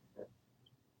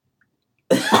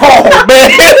 Oh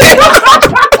man!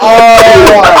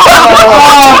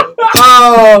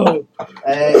 Oh!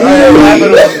 Hey,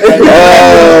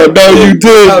 no, you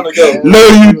did. Time to go. No,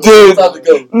 you did. Time to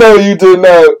go. No, you did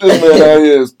not. This man out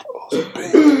here is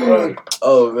big.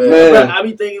 Oh, man. Man. Bro, I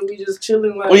be thinking we just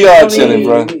chilling. Like, We are don't chilling,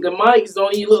 even- bro. The mics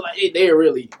don't even look like they're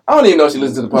really. I don't even know if she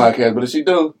listens to the podcast, but if she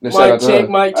do, then shout Mic out to check, her.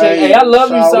 mic check. Hey, I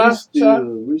love you, Sasha.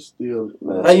 We still.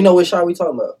 How you know which shot we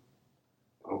talking about?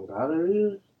 Oh, God, it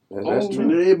is. That's true.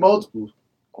 There is multiple.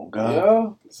 Oh, God. Yeah.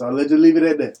 So let's just leave it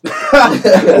at that.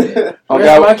 Oh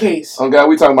That's my god, case. we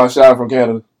talking about Shy from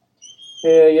Canada.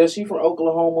 Yeah, she from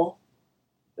Oklahoma.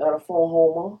 Got a phone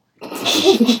home.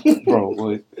 Bro,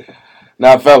 boy.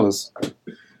 Now, fellas,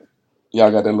 y'all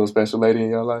got that little special lady in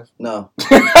your life? No. AC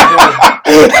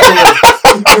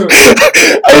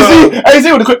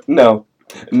with the quick. No.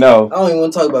 I don't even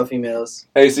want to talk about females.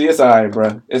 AC, it's alright,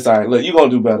 bro. It's alright. Look, you gonna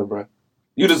do better, bro.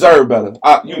 You deserve better.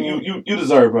 You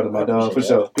deserve better, my dog, for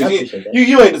sure. 'Cause I appreciate that.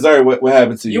 you ain't deserve what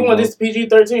happened to you. You want bro. this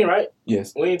PG-13, right?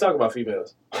 Yes. We ain't talking about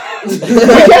females. We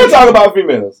can talk about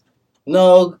females.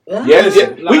 No. Yes,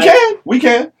 we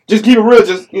can. Just keep it real.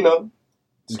 Just keep it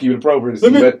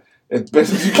appropriate. As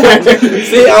best as you can.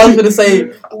 See, I was going to say,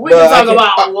 We can talk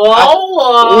about Lola,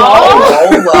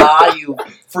 you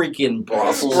freaking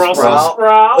Brussels Brussels sprout.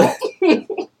 sprout.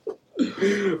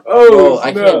 Oh,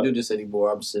 I can't do this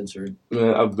anymore. I'm censored.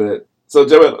 Man, I bet. So,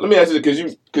 Joey, let me ask you, because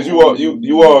you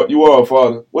are a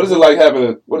father. What is it like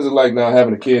now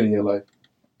having a kid in your life?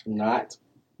 Not.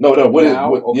 No.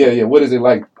 What is it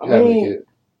like I having mean, a kid?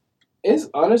 It's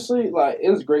honestly like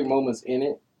it's great moments in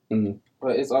it, Mhm.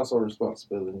 but it's also a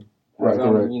responsibility. Right, As I'm,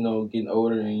 correct. getting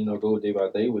older and go day by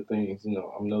day with things.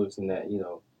 I'm noticing that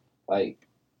like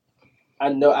I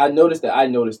noticed that I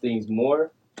notice things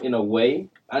more in a way.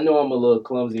 I know I'm a little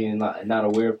clumsy and not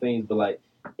aware of things, but like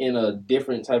in a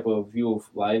different type of view of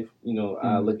life. You know, I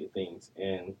Mhm. look at things,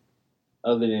 and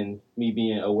other than me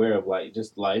being aware of like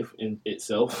just life in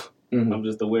itself, Mhm. I'm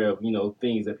just aware of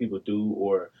things that people do,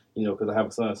 or because I have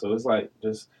a son, so it's like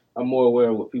just I'm more aware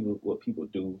of what people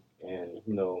do, and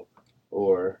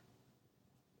or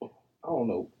I don't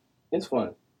know, it's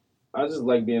fun. I just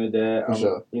like being a dad. For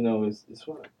sure. It's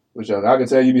fun. For sure. I can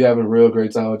tell you be having a real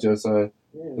great time with your son.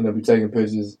 Yeah. Be taking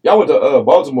pictures. Y'all went to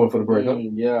Baltimore for the break, huh?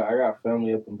 Yeah, I got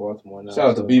family up in Baltimore now. Shout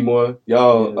out to B-More.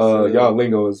 Y'all, Yeah, so- y'all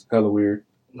lingo is hella weird.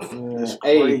 That's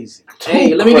Hey, crazy.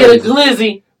 hey, let me Crazy. get a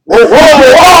glizzy. Whoa,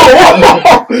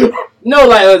 whoa, whoa! No,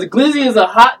 like a glizzy is a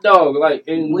hot dog. Like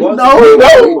in We Baltimore. know. We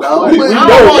know. We know. We I know.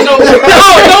 don't want no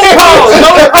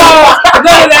pause,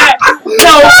 none of that.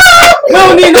 No, we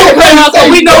don't need no pause,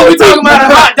 so we know we talking about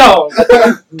a hot dog.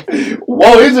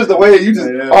 Whoa, it's just the way you just.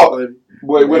 Yeah, Oh, funny.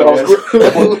 boy, went off script.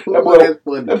 That's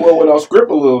funny. That boy went off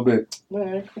script a little bit.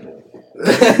 Man,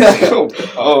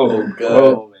 Oh, God.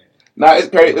 well, nah, it's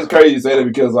crazy. It's crazy you say that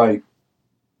because like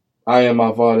I am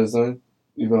my father's son.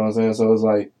 You feel what I'm saying? So it's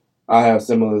like I have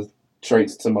similar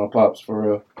traits to my pops for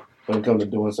real when it comes to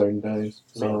doing certain things.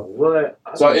 So what?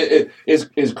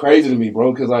 it's crazy to me,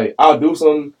 bro. Because like I'll do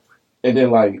something and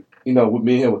then like with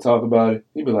me and him would talk about it.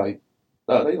 He'd be like,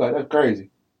 he's like that's crazy.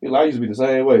 He's like I used to be the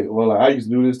same way. Well, like I used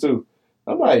to do this too.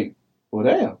 I'm like, well,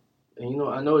 damn. And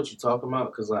I know what you're talking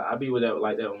about because like I be with that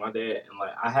like that with my dad, and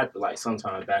like I have to like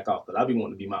sometimes back off because I be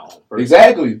wanting to be my own person.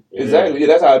 Exactly. Yeah. Exactly. Yeah,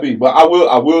 that's how it be. But I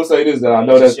will say this that I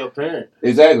know It's that just your parent.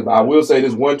 exactly. But I will say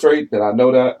this one trait that I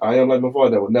know that I am like my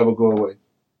father that will never go away.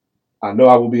 I know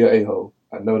I will be an a-hole.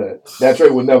 I know that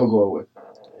trait will never go away.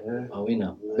 Yeah. Oh, we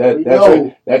know.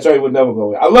 That trait would never go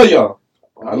away. I love y'all.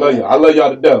 I love y'all. I love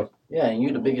y'all to death. Yeah, and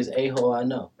you the biggest a-hole I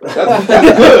know. That's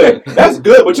good. That's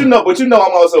good. But I'm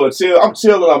also a chill. I'm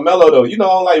chill and I'm mellow though. I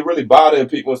don't like really bothering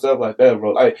people and stuff like that,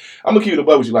 bro. Like I'm gonna keep it a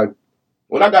buck with you. Like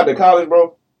when I got to college,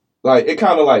 bro, like it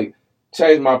kind of like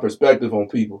changed my perspective on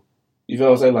people. You feel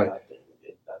what I'm saying? Like I think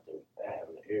that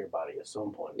happened to everybody at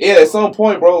some point. yeah, at some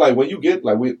point, bro. Like when you get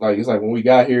it's like when we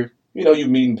got here, you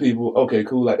meeting people. Okay,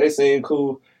 cool. Like they seem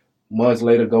cool. Months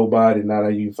later go by, and now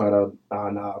that you find out,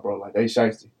 nah, bro. Like they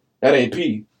shiesty. That ain't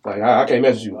P. Like I can't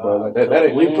mess with you, bro. Like that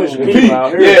ain't We pushing P. P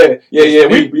out here. Yeah.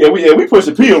 We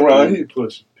pushing P around here.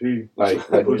 Pushing P. Like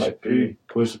Pushing P.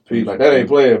 Push P. Like that ain't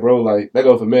playing, bro. Like that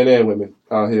go for men and women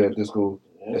out here at this school.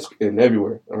 And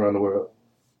everywhere around the world.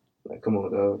 Like come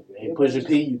on, dog. Hey, pushing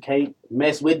P, you can't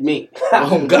mess with me.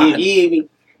 Oh, God. You hear me?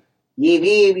 You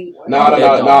hear me?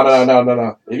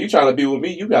 No. If you trying to be with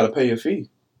me, you gotta pay a fee.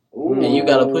 And you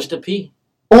gotta push the P.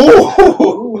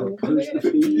 Ooh. Push the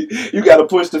P. You gotta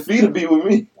push the fee to be with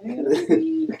me.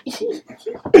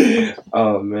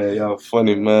 Oh man, y'all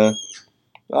funny, man.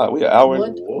 We an hour.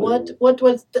 What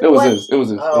was the, It was what? this. It was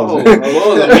this. Oh, It was this. What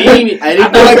was it? Me? I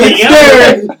didn't I know get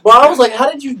scared. Bro, I was like,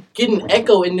 how did you get an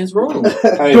echo in this room?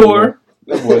 Hey, Door.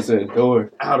 That boy said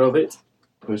door. Out of it.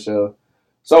 For sure.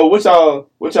 So what y'all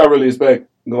really expect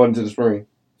going into the spring,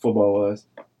 football wise?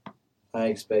 I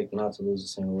expect not to lose a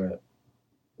single rep.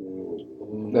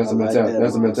 That's a mentality.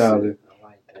 That's a mentality. I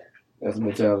like that. That's a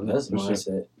mentality. That's the for sure.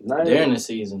 mindset. Not During the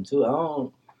season too.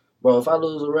 Bro, if I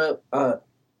lose a rep,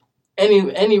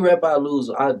 any rep I lose,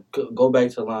 I go back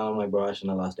to the line. I'm like, bro, I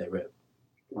shouldn't have lost that rep.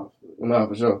 No,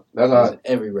 for sure. That's how.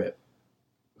 Every rep.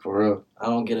 For real. I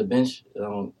don't get a bench. I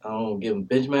don't give him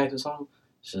bench max or something.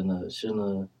 Shouldn't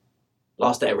have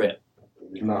lost that rep.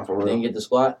 Nah, for Didn't real. get the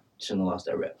squat. Shouldn't have lost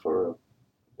that rep. For real.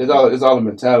 It's all a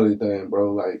mentality thing,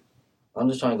 bro. Like I'm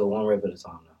just trying to go one rep at a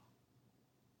time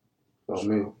now. on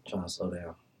me. Trying to slow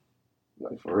down.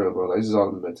 Like for real, bro. Like it's just all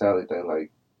a mentality thing.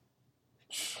 Like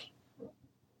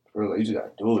for real, like, you just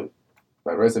gotta do it.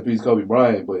 Like rest in peace, Kobe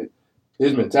Bryant, but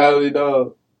his mentality,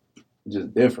 dog,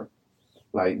 just different.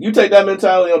 Like you take that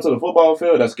mentality onto the football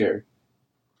field, that's scary.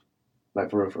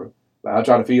 Like for real. Like I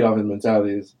try to feed off his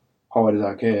mentality as hard as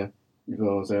I can. You feel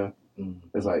what I'm saying?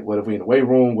 Mm-hmm. It's like, what if we in the weight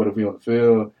room? What if we on the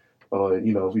field? Or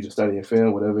if we just studying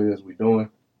film, whatever it is we doing.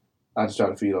 I just try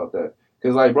to feed off that.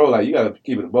 Cause like, bro, like you gotta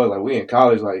keep it a bug. Like we in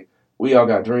college, like we all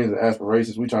got dreams and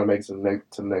aspirations. We trying to make it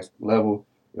to the next level.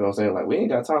 You know what I'm saying? Like we ain't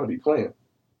got time to be playing.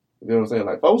 You know what I'm saying?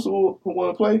 Like folks who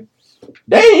want to play,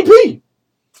 they ain't P.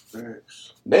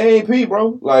 They ain't P,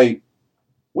 bro. Like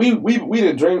we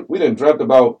didn't dreamt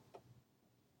about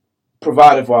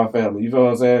providing for our family. You feel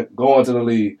what I'm saying? Going to the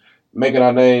league, making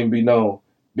our name be known,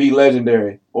 be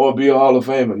legendary, or be a Hall of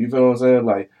Famer. You feel what I'm saying?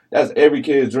 Like that's every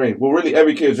kid's dream. Well, really,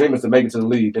 every kid's dream is to make it to the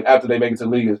league. And after they make it to the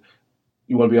league, is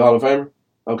you want to be a Hall of Famer?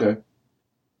 Okay.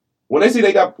 When they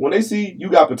see you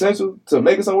got potential to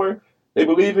make it somewhere, they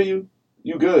believe in you.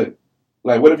 You good.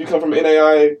 Like what if you come from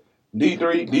NAIA,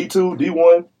 D3, D2,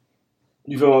 D1?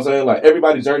 You feel what I'm saying? Like,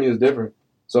 everybody's journey is different.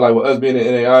 So, like, with us being in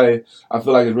NAIA, I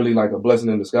feel like it's really, like, a blessing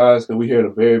in disguise because we here at a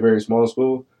very, very small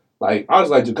school. Like,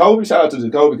 honestly, like, Jacoby, shout out to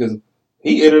Jacoby because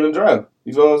he entered the draft.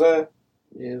 You feel what I'm saying?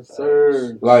 Yes,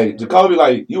 sir. Like, Jacoby,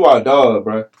 like, you are a dog,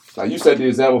 bro. Like, you set the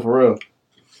example for real.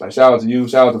 Like, shout out to you.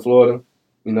 Shout out to Florida.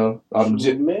 You know, all them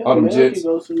Jets. Could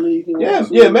go to the league.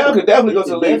 Mel could definitely go to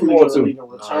the league if he wanted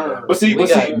to. But see, we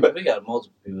got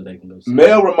multiple people that can go.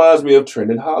 Mel reminds me of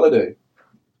Trendon Holiday.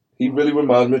 He really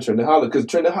reminds me of Trendon Holiday because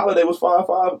Trendon Holiday was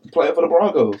 5'5" playing for the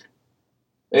Broncos,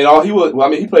 and all he was. Well,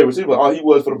 I mean, he played receiver, but all he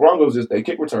was for the Broncos is they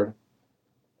kick returner.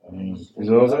 You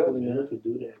know what I'm saying? Mel could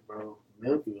do that, bro.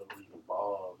 Mel could go leave the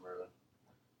ball, bro.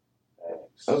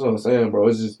 That's what I'm saying, bro.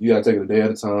 It's just you gotta take it a day at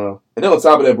a time, and then on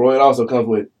top of that, bro, it also comes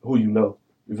with who you know.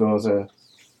 You feel what I'm saying?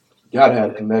 You gotta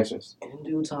have the connections. In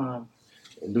due time.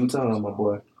 In due time, my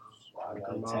boy. I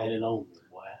gotta tatted on me,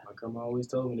 boy. My grandma always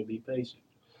told me to be patient.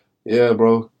 Yeah,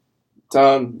 bro. Your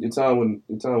time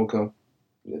will come.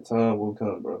 Your time will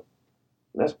come, bro.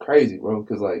 And that's crazy, bro.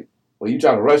 Cause like when you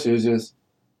try to rush it, it's just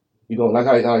you gonna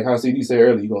like how CD said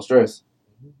earlier, you gonna stress.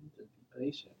 Just be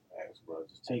patient. Thanks, bro.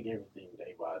 Just take everything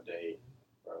day by day,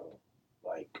 bro.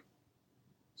 Like,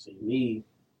 see me,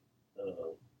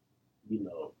 you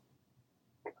know,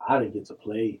 I didn't get to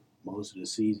play most of the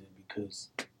season because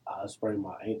I sprained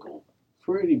my ankle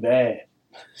pretty bad.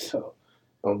 So,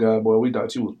 Oh God, boy, we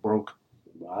thought you was broke.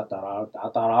 I thought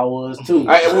I was too.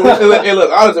 Hey,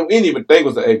 look, honestly, we didn't even think it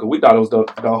was the ankle. We thought it was the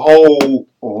whole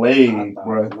leg,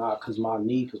 bro. Nah, cause my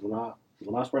knee. Cause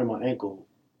when I sprained my ankle,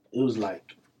 it was like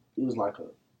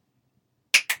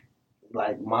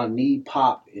my knee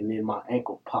popped and then my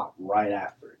ankle popped right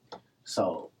after it.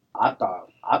 So I thought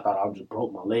I just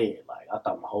broke my leg. Like I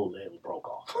thought my whole leg was broke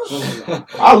off.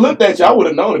 I looked at you. I would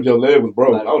have known if your leg was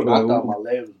broke. Like, I thought my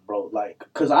leg was broke. Like,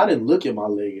 cause I didn't look at my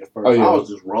leg at first. Oh, yeah. I was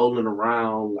just rolling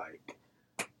around like.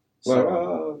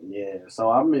 So, yeah.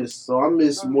 So I missed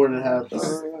more than half.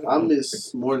 I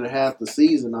missed more than half the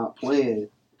season not playing.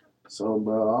 So,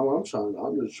 bro, I'm just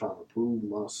trying to prove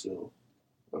myself.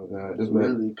 Oh God, this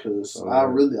Really, because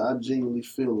I genuinely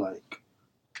feel like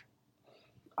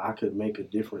I could make a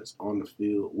difference on the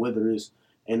field,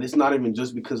 and it's not even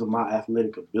just because of my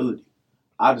athletic ability.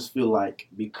 I just feel like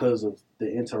because of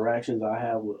the interactions I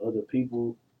have with other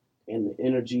people and the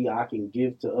energy I can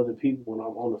give to other people when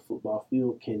I'm on the football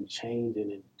field can change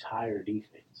an entire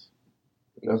defense.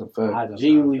 That's a fact. I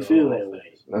genuinely feel that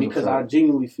way. That's Because I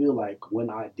genuinely feel like when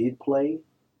I did play,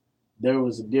 there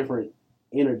was a different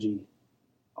energy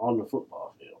on the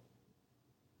football field.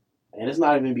 And it's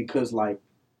not even because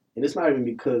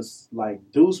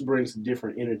Deuce brings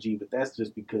different energy, but that's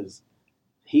just because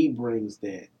he brings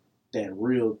that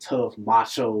real tough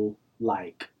macho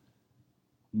like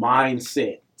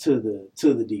mindset to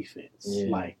the defense. Yeah.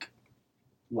 Like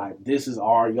this is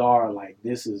our yard, like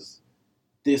this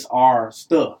our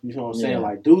stuff. You know what I'm saying? Yeah.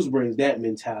 Like Deuce brings that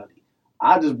mentality.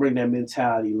 I just bring that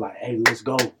mentality like, hey, let's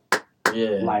go.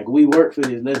 Yeah. Like we work for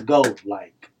this, let's go.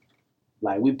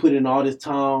 Like we put in all this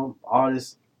time, all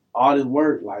this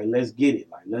work, like let's get it.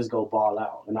 Like let's go ball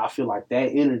out. And I feel like that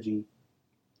energy,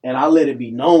 and I let it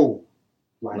be known.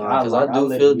 Like, because I do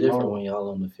feel different when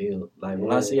y'all on the field. Like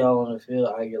when I see y'all on the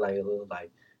field, I get like a little like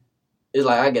it's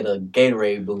like I get a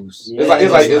Gatorade boost. Yeah. It's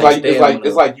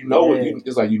like you know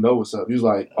it's like you know what's up. He's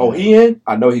like, oh, he in?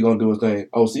 I know he gonna do his thing.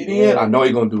 Oh, CD in? I know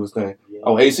he gonna do his thing. Yeah.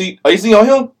 Oh, AC on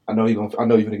him? I know he gonna get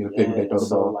a pick when they throw the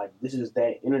ball. Like this is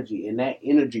that energy, and that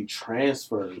energy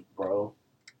transfers, bro.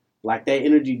 Like that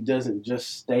energy doesn't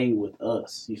just stay with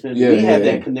us. You feel me? We have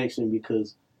that connection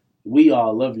because we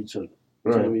all love each other.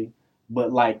 You feel me?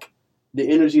 But like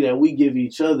the energy that we give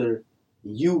each other,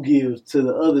 you give to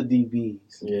the other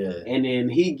DBs. Yeah. And then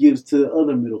he gives to the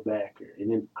other middle backer. And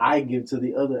then I give to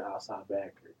the other outside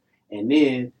backer. And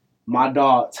then my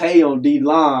dog Tay on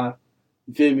D-line,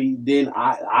 you feel me? Then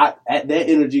I that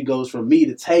energy goes from me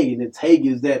to Tay, and then Tay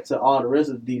gives that to all the rest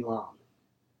of the D-line.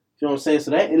 You know what I'm saying?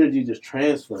 So that energy just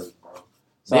transfers, bro.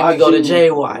 So then we go to Jay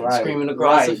White screaming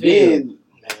across the field.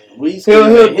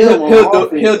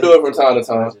 He'll do it from time to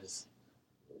time.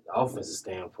 Offensive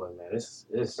standpoint, man, it's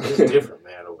different,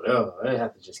 man. Over there, they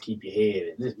have to just keep your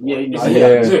head at this point. Yeah, you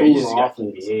just got to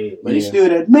keep your head. But he's still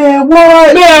that man.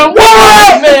 What?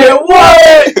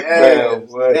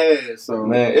 Yeah, so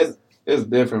man, it's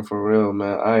different for real,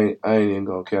 man. I ain't even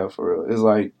gonna care for real. It's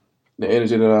like the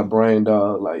energy that I bring,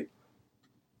 dog. Like,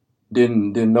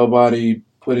 didn't nobody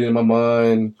put it in my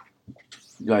mind?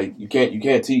 Like, you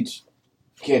can't teach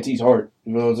heart.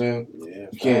 You know what I'm saying? Yeah,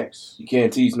 you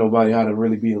can't teach nobody how to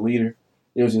really be a leader.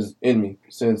 It was just in me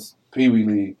since Pee Wee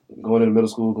League, going into middle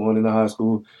school, going into high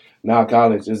school, now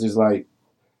college. It's just like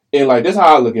And like this, is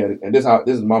how I look at it, and this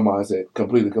is my mindset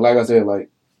completely. Because like I said, like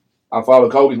I follow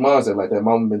Kobe's mindset, like that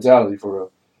Mamba mentality for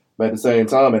real. But at the same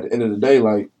time, at the end of the day,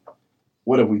 like,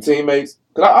 what if we teammates?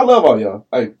 Because I love all y'all.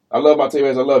 Like, I love my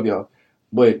teammates. I love y'all.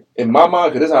 But in my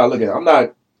mind, because this is how I look at it, I'm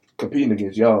not competing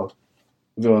against y'all.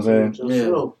 You know what I'm saying?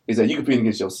 Yeah. Is that you competing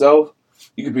against yourself.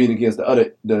 You competing against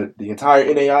the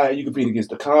entire NAI. You competing against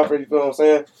the conference. You know what I'm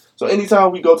saying? So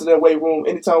anytime we go to that weight room,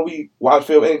 anytime we watch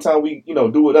film, anytime we,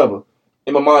 do whatever,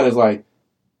 in my mind is like,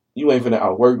 you ain't finna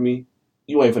outwork me.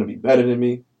 You ain't finna be better than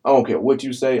me. I don't care what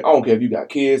you say. I don't care if you got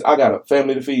kids. I got a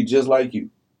family to feed just like you.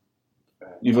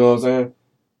 You feel what I'm saying?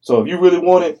 So if you really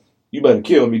want it, you better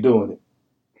kill me doing it.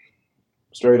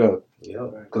 Straight up. Yeah.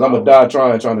 Because I'm going to die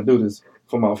trying to do this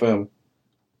for my family.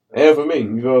 And for me.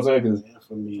 You feel what I'm saying?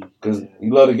 Because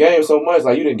you love the game so much.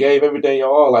 Like, you done gave everything you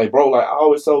all. Like, bro, like, I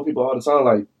always tell people all the time,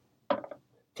 like,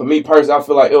 for me personally, I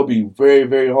feel like it'll be very,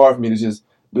 very hard for me to just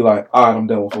be like, all right, I'm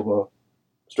done with football.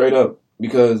 Straight up.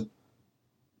 Because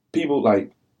people,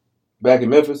 like, back in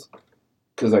Memphis,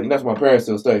 because like that's where my parents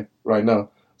still stay right now.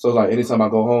 So it's like anytime I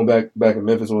go home back in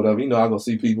Memphis or whatever, I go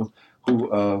see people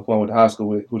who I went to high school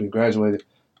with, who then graduated,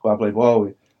 who I play ball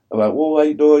with. I'm like, well, how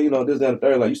you doing? This, that, and the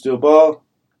third. Like, you still ball?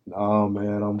 No,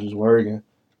 man, I'm just working.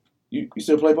 You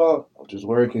still play ball? I'm just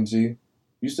working, G.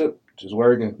 You still just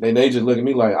working. Then they just look at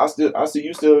me like, I see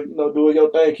you still, doing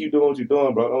your thing. Keep doing what you're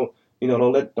doing, bro.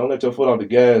 Don't let your foot off the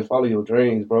gas. Follow your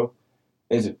dreams, bro.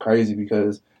 It's just crazy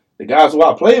because the guys who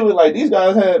I played with, like, these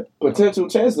guys had potential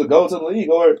chances to go to the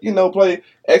league or, play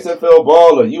XFL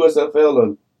ball or USFL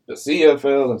or the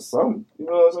CFL or something. You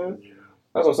know what I'm saying? Yeah.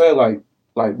 That's what I'm saying.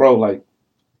 Like, bro, like,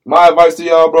 my advice to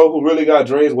y'all, bro, who really got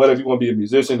dreams, whether if you want to be a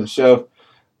musician, a chef,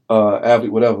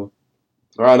 athlete, whatever,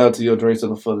 grind out to your dreams to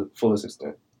the fullest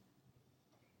extent.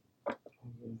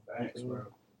 Thanks, bro.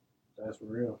 That's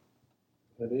real.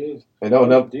 That is. And don't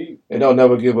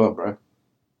never give up, bro.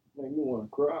 Man, you want to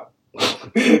cry.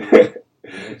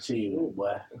 Chill,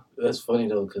 boy. That's funny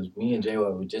though, because me and Jay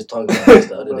were just talking about this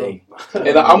the other day.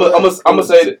 And I'm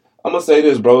gonna say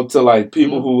this, bro, to like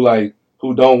people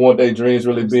who don't want their dreams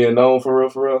really being known for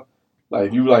real. Like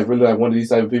if you like really like one of these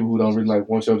type of people who don't really like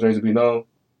want your dreams to be known,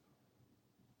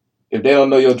 if they don't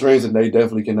know your dreams, then they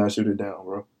definitely cannot shoot it down,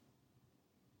 bro.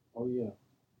 Oh yeah.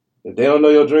 If they don't know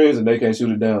your dreams, then they can't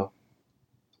shoot it down.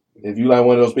 If you like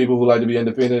one of those people who like to be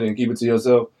independent and keep it to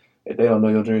yourself, if they don't know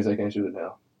your dreams, they can't shoot it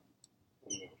down.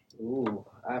 Ooh,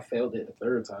 I failed it the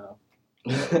third time.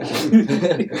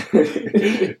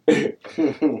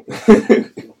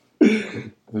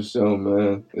 For sure,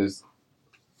 man.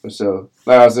 For sure.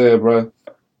 Like I said, bro,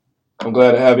 I'm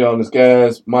glad to have you on this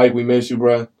cast. Mike, we miss you,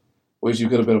 bro. Wish you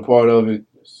could have been a part of it.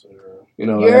 Yes, sir.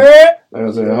 Like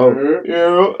I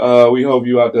said, we hope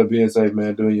you out there being safe,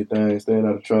 man, doing your thing, staying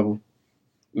out of trouble.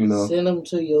 Send them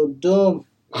to your doom.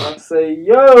 I say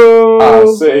yo.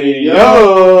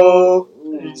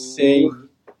 You say,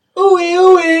 ooey,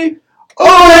 ooey.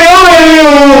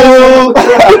 Oh,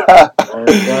 God.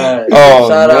 Oh,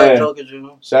 Shout man. out Joker Jr.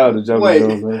 Shout out to Joker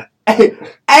Jr., man. Hey,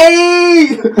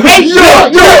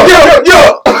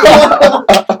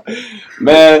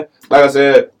 Man, like I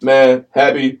said, man,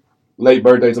 happy late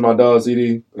birthday to my dog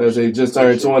CD. As he just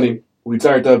turned 20. We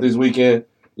turned up this weekend.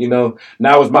 Now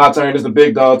it's my turn. It's the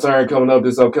big dog turn coming up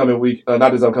this upcoming week.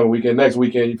 Not this upcoming weekend, next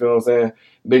weekend. You feel what I'm saying?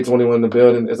 Big 21 in the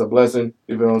building. It's a blessing.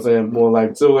 You feel what I'm saying? More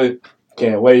life to it.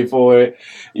 Can't wait for it.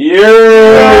 Yeah.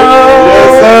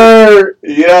 Yes, sir.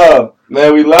 Yeah.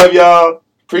 Man, we love y'all.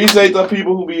 Appreciate the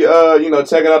people who be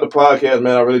checking out the podcast,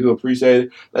 man. I really do appreciate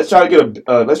it. Let's try to get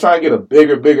a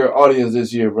bigger audience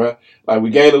this year, bro. Like we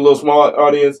gained a little small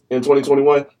audience in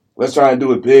 2021. Let's try and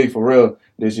do it big for real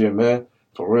this year, man.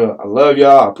 For real. I love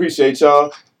y'all. I appreciate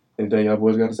y'all. Anything y'all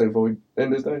boys got to say before we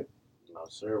end this thing? No,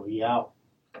 sir. We out.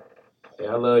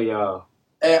 Yeah, I love y'all.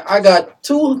 And I got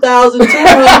 2,260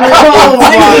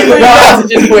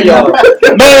 messages for y'all.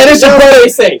 Man, it's your brother.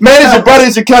 Man, it's your brother,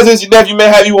 it's your cousin, it's your nephew,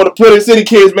 man. How you want to put it? City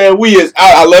Kids, man. We is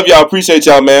out. I love y'all. Appreciate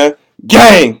y'all, man.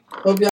 Gang. Hope y'all